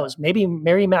who knows? Maybe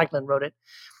Mary Magdalene wrote it.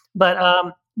 But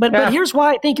here's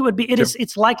why I think it would be.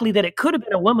 It's likely that it could have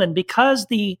been a woman, because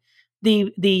the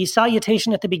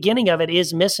salutation at the beginning of it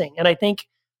is missing, and I think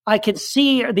I could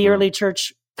see the early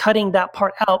church cutting that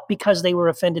part out because they were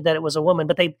offended that it was a woman.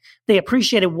 But they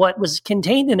appreciated what was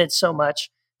contained in it so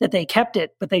much that they kept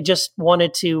it, but they just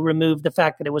wanted to remove the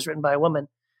fact that it was written by a woman.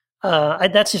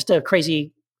 That's just a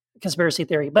crazy conspiracy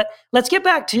theory. But let's get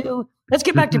back to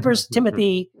First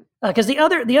Timothy, because the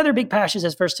other big passage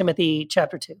is First Timothy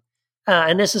chapter 2,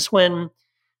 and this is when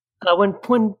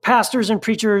pastors and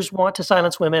preachers want to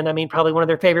silence women. I mean, probably one of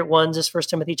their favorite ones is First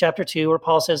Timothy chapter 2, where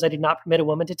Paul says, "I did not permit a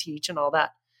woman to teach," and all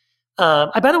that.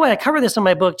 By the way, I cover this in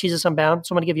my book, Jesus Unbound,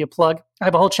 so I'm going to give you a plug. I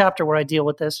have a whole chapter where I deal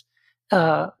with this,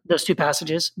 those two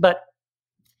passages. But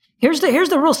here's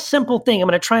the real simple thing. I'm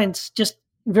going to try and just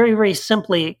very, very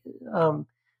simply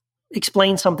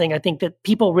explain something I think that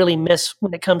people really miss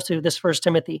when it comes to this First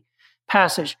Timothy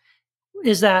passage,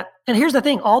 is that, and here's the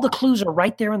thing, all the clues are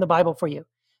right there in the Bible for you.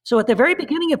 So at the very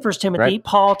beginning of First Timothy, right,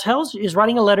 Paul is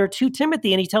writing a letter to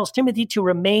Timothy, and he tells Timothy to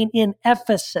remain in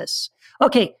Ephesus.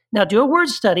 Okay, now do a word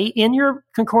study in your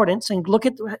concordance and look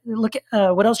at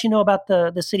what else you know about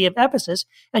the city of Ephesus,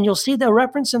 and you'll see the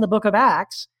reference in the book of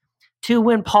Acts to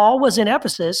when Paul was in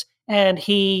Ephesus, and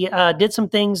he did some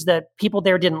things that people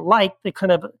there didn't like. They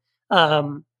kind of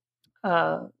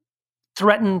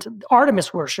threatened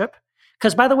Artemis worship.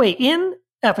 Because, by the way, in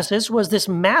Ephesus was this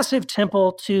massive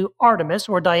temple to Artemis,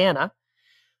 or Diana.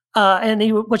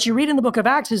 What you read in the book of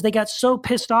Acts is they got so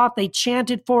pissed off, they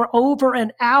chanted for over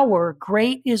an hour,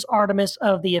 "Great is Artemis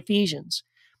of the Ephesians."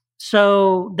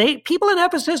 So people in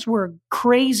Ephesus were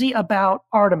crazy about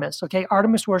Artemis. Okay,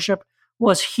 Artemis worship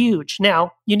was huge.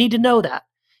 Now, you need to know that.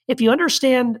 If you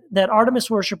understand that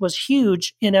Artemis worship was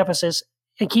huge in Ephesus,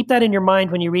 and keep that in your mind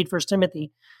when you read First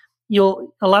Timothy,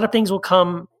 a lot of things will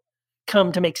come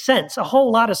to make sense, a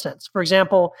whole lot of sense. For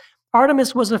example,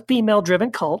 Artemis was a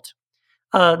female-driven cult.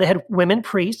 They had women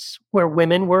priests where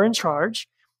women were in charge.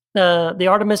 The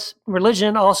Artemis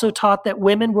religion also taught that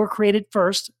women were created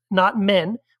first, not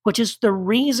men, which is the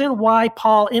reason why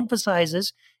Paul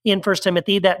emphasizes in 1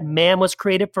 Timothy that man was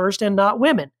created first and not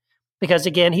women, because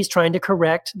again, he's trying to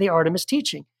correct the Artemis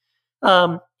teaching.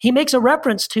 He makes a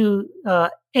reference to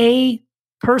a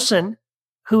person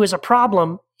who is a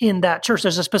problem in that church.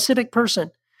 There's a specific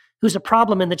person who's a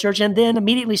problem in the church, and then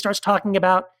immediately starts talking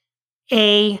about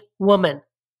a woman.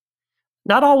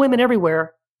 Not all women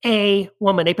everywhere, a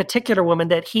woman, a particular woman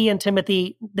that he and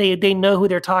Timothy, they know who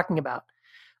they're talking about.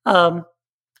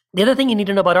 The other thing you need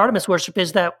to know about Artemis worship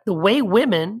is that the way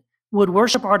women would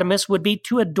worship Artemis would be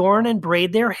to adorn and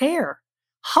braid their hair.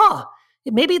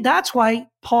 Maybe that's why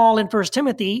Paul in 1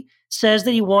 Timothy says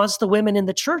that he wants the women in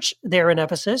the church there in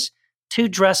Ephesus to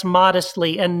dress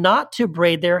modestly and not to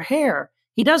braid their hair.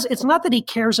 It's not that he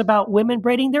cares about women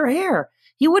braiding their hair.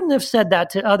 He wouldn't have said that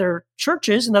to other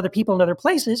churches and other people in other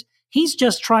places. He's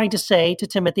just trying to say to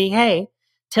Timothy, hey,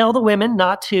 tell the women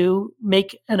not to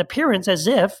make an appearance as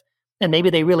if, and maybe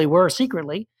they really were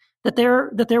secretly, that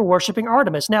they're worshiping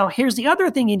Artemis. Now, here's the other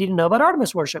thing you need to know about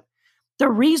Artemis worship. The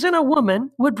reason a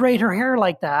woman would braid her hair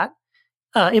like that,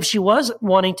 if she was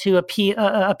wanting to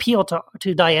appeal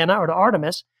to Diana or to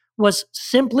Artemis, was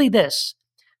simply this: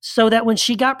 so that when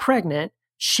she got pregnant,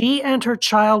 she and her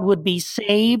child would be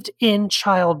saved in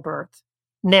childbirth.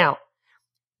 Now,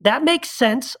 that makes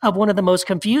sense of one of the most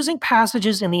confusing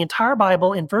passages in the entire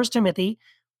Bible in 1 Timothy,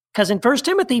 because in 1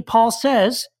 Timothy, Paul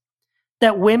says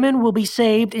that women will be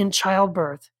saved in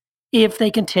childbirth if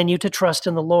they continue to trust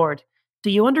in the Lord. Do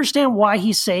you understand why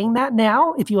he's saying that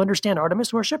now, if you understand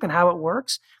Artemis worship and how it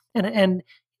works? And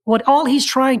what all he's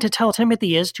trying to tell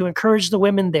Timothy is to encourage the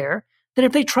women there that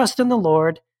if they trust in the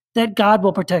Lord, that God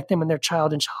will protect them and their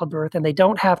child in childbirth, and they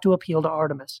don't have to appeal to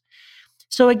Artemis.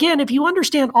 So again, if you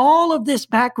understand all of this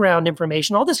background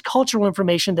information, all this cultural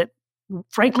information that,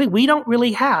 frankly, we don't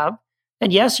really have,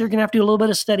 and yes, you're going to have to do a little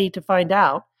bit of study to find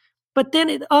out, but then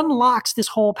it unlocks this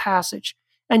whole passage.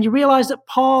 And you realize that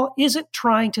Paul isn't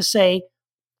trying to say,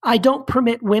 I don't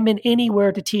permit women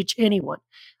anywhere to teach anyone.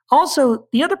 Also,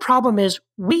 the other problem is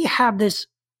we have this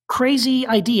crazy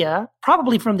idea,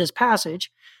 probably from this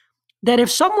passage, that if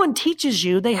someone teaches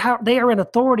you, they are an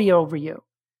authority over you.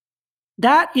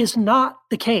 That is not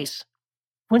the case.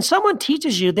 When someone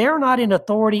teaches you, they're not in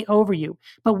authority over you.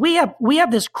 But we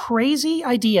have this crazy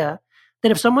idea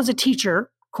that if someone's a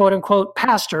teacher, quote unquote,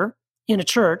 pastor in a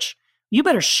church, you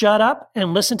better shut up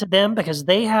and listen to them because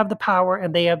they have the power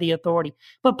and they have the authority.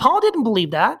 But Paul didn't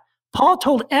believe that. Paul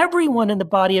told everyone in the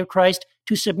body of Christ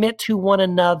to submit to one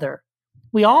another.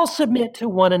 We all submit to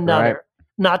one another,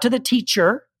 not to the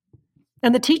teacher.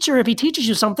 And the teacher, if he teaches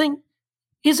you something,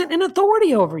 isn't in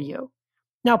authority over you.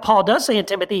 Now, Paul does say in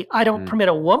Timothy, I don't permit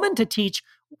a woman to teach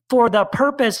for the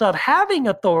purpose of having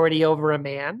authority over a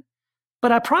man.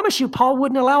 But I promise you, Paul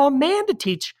wouldn't allow a man to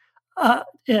teach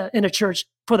in a church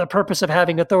for the purpose of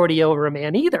having authority over a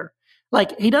man either.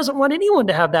 Like, he doesn't want anyone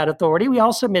to have that authority. We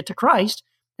all submit to Christ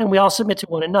and we all submit to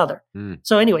one another.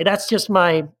 So anyway, that's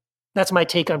my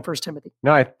take on 1 Timothy.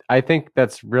 No, I think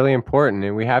that's really important.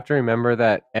 And we have to remember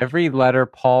that every letter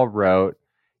Paul wrote,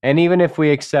 and even if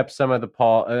we accept some of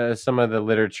the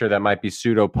literature that might be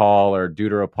pseudo Paul or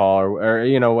deutero Paul or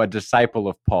a disciple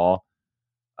of Paul,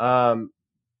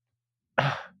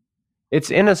 it's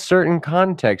in a certain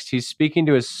context. He's speaking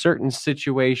to a certain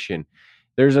situation.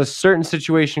 There's a certain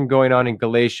situation going on in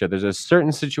Galatia. There's a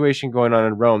certain situation going on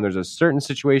in Rome. There's a certain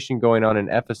situation going on in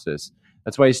Ephesus.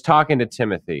 That's why he's talking to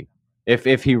Timothy,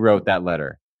 if he wrote that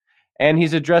letter. And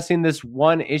he's addressing this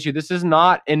one issue. This is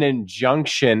not an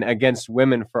injunction against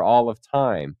women for all of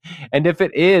time. And if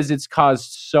it is, it's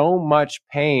caused so much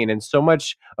pain and so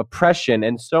much oppression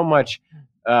and so much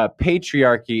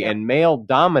patriarchy and male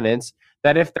dominance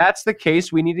that if that's the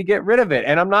case, we need to get rid of it.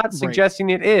 And I'm not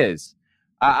suggesting it is.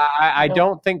 I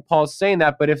don't think Paul's saying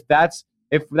that, but if that's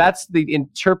the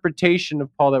interpretation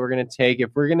of Paul that we're going to take, if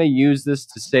we're going to use this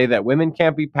to say that women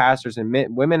can't be pastors and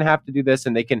women have to do this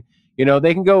and they can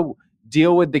go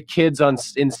deal with the kids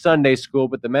in Sunday school,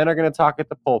 but the men are going to talk at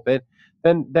the pulpit,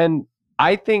 then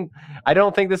I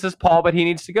don't think this is Paul, but he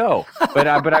needs to go. But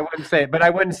I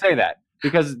wouldn't say that.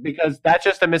 Because that's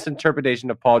just a misinterpretation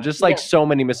of Paul, just like so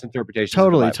many misinterpretations.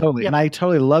 Totally. Yeah. And I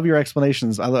totally love your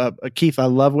explanations. Keith, I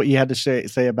love what you had to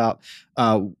say about,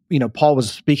 Paul was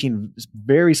speaking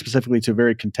very specifically to a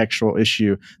very contextual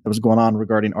issue that was going on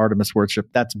regarding Artemis worship.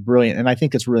 That's brilliant. And I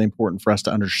think it's really important for us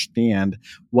to understand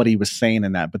what he was saying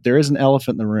in that. But there is an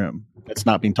elephant in the room that's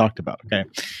not being talked about. Okay.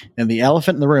 And the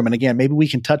elephant in the room, and again, maybe we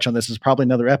can touch on this, is probably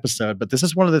another episode, but this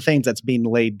is one of the things that's being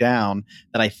laid down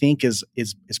that I think is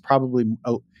probably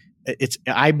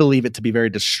I believe it to be very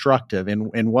destructive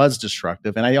and was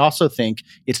destructive. And I also think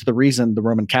it's the reason the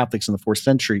Roman Catholics in the 4th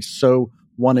century so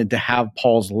wanted to have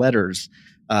Paul's letters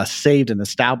saved and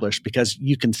established, because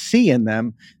you can see in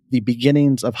them the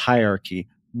beginnings of hierarchy.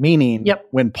 Meaning,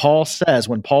 when Paul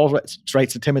writes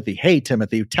to Timothy, hey,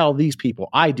 Timothy, tell these people,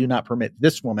 I do not permit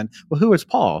this woman. Well, who is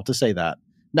Paul to say that?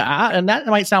 And that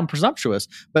might sound presumptuous,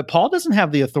 but Paul doesn't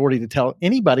have the authority to tell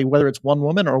anybody, whether it's one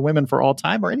woman or women for all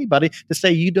time or anybody, to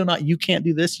say you can't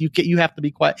do this. You have to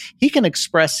be quiet. He can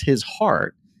express his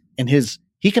heart and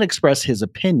he can express his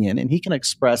opinion and he can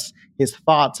express his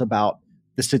thoughts about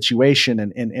the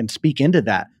situation and speak into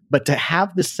that. But to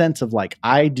have the sense of like,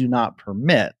 I do not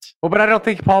permit. Well, but I don't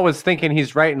think Paul was thinking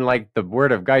he's writing like the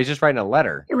word of God. He's just writing a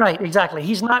letter. Right, exactly.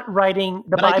 He's not writing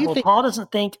the Bible. Paul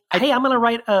doesn't think, hey, I'm going to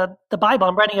write the Bible.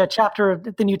 I'm writing a chapter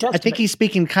of the New Testament. I think he's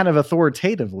speaking kind of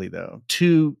authoritatively, though,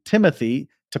 to Timothy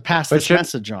to pass this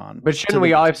message on. But shouldn't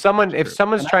we all, if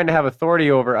someone's trying to have authority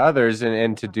over others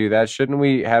and to do that, shouldn't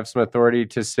we have some authority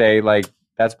to say, like,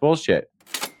 that's bullshit?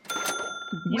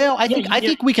 Well, I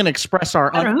think we can express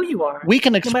our. No matter who you are, we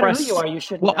can no matter express. who you are, you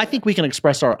should. Well, I think we can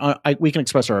express our. We can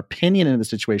express our opinion in the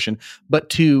situation, but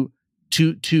to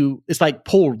it's like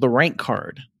pull the rank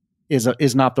card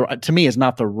is not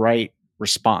the right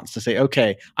response to say,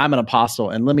 okay, I'm an apostle,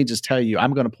 and let me just tell you,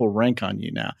 I'm going to pull rank on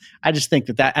you now. I just think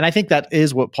that, and I think that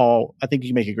is what Paul. I think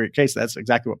you make a great case. That's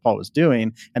exactly what Paul was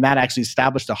doing, and that actually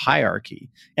established a hierarchy.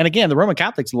 And again, the Roman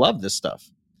Catholics love this stuff.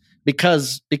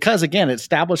 Because again, it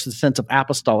established the sense of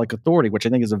apostolic authority, which I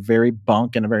think is a very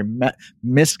bunk and a very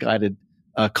misguided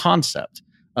concept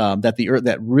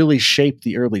that really shaped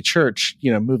the early church,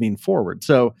 moving forward.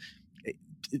 So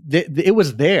it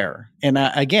was there, and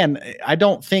again, I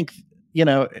don't think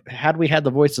had we had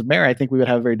the voice of Mary, I think we would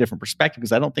have a very different perspective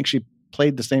because I don't think she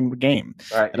played the same game.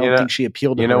 Right. I don't think she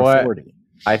appealed to her authority.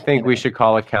 I think we should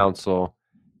call a council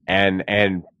and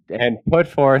put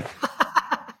forth.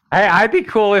 I'd be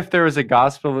cool if there was a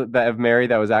gospel of Mary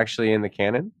that was actually in the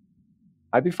canon.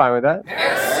 I'd be fine with that.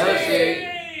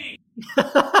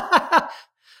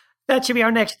 That should be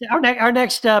our next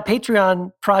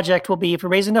Patreon project. Will be if we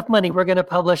raise enough money, we're going to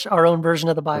publish our own version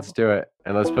of the Bible. Let's do it,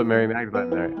 and let's put Mary Magdalene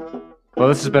there. Well,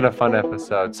 this has been a fun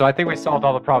episode. So I think we solved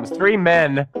all the problems. Three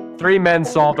men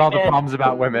solved all the problems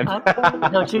about women.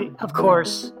 Don't you? Of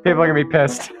course. People are going to be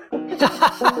pissed.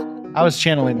 I was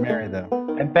channeling Mary, though.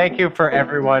 And thank you for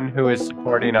everyone who is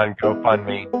supporting on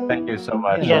GoFundMe. Thank you so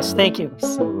much. Yes, thank you.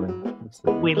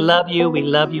 Absolutely. We love you. We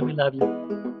love you. We love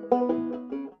you.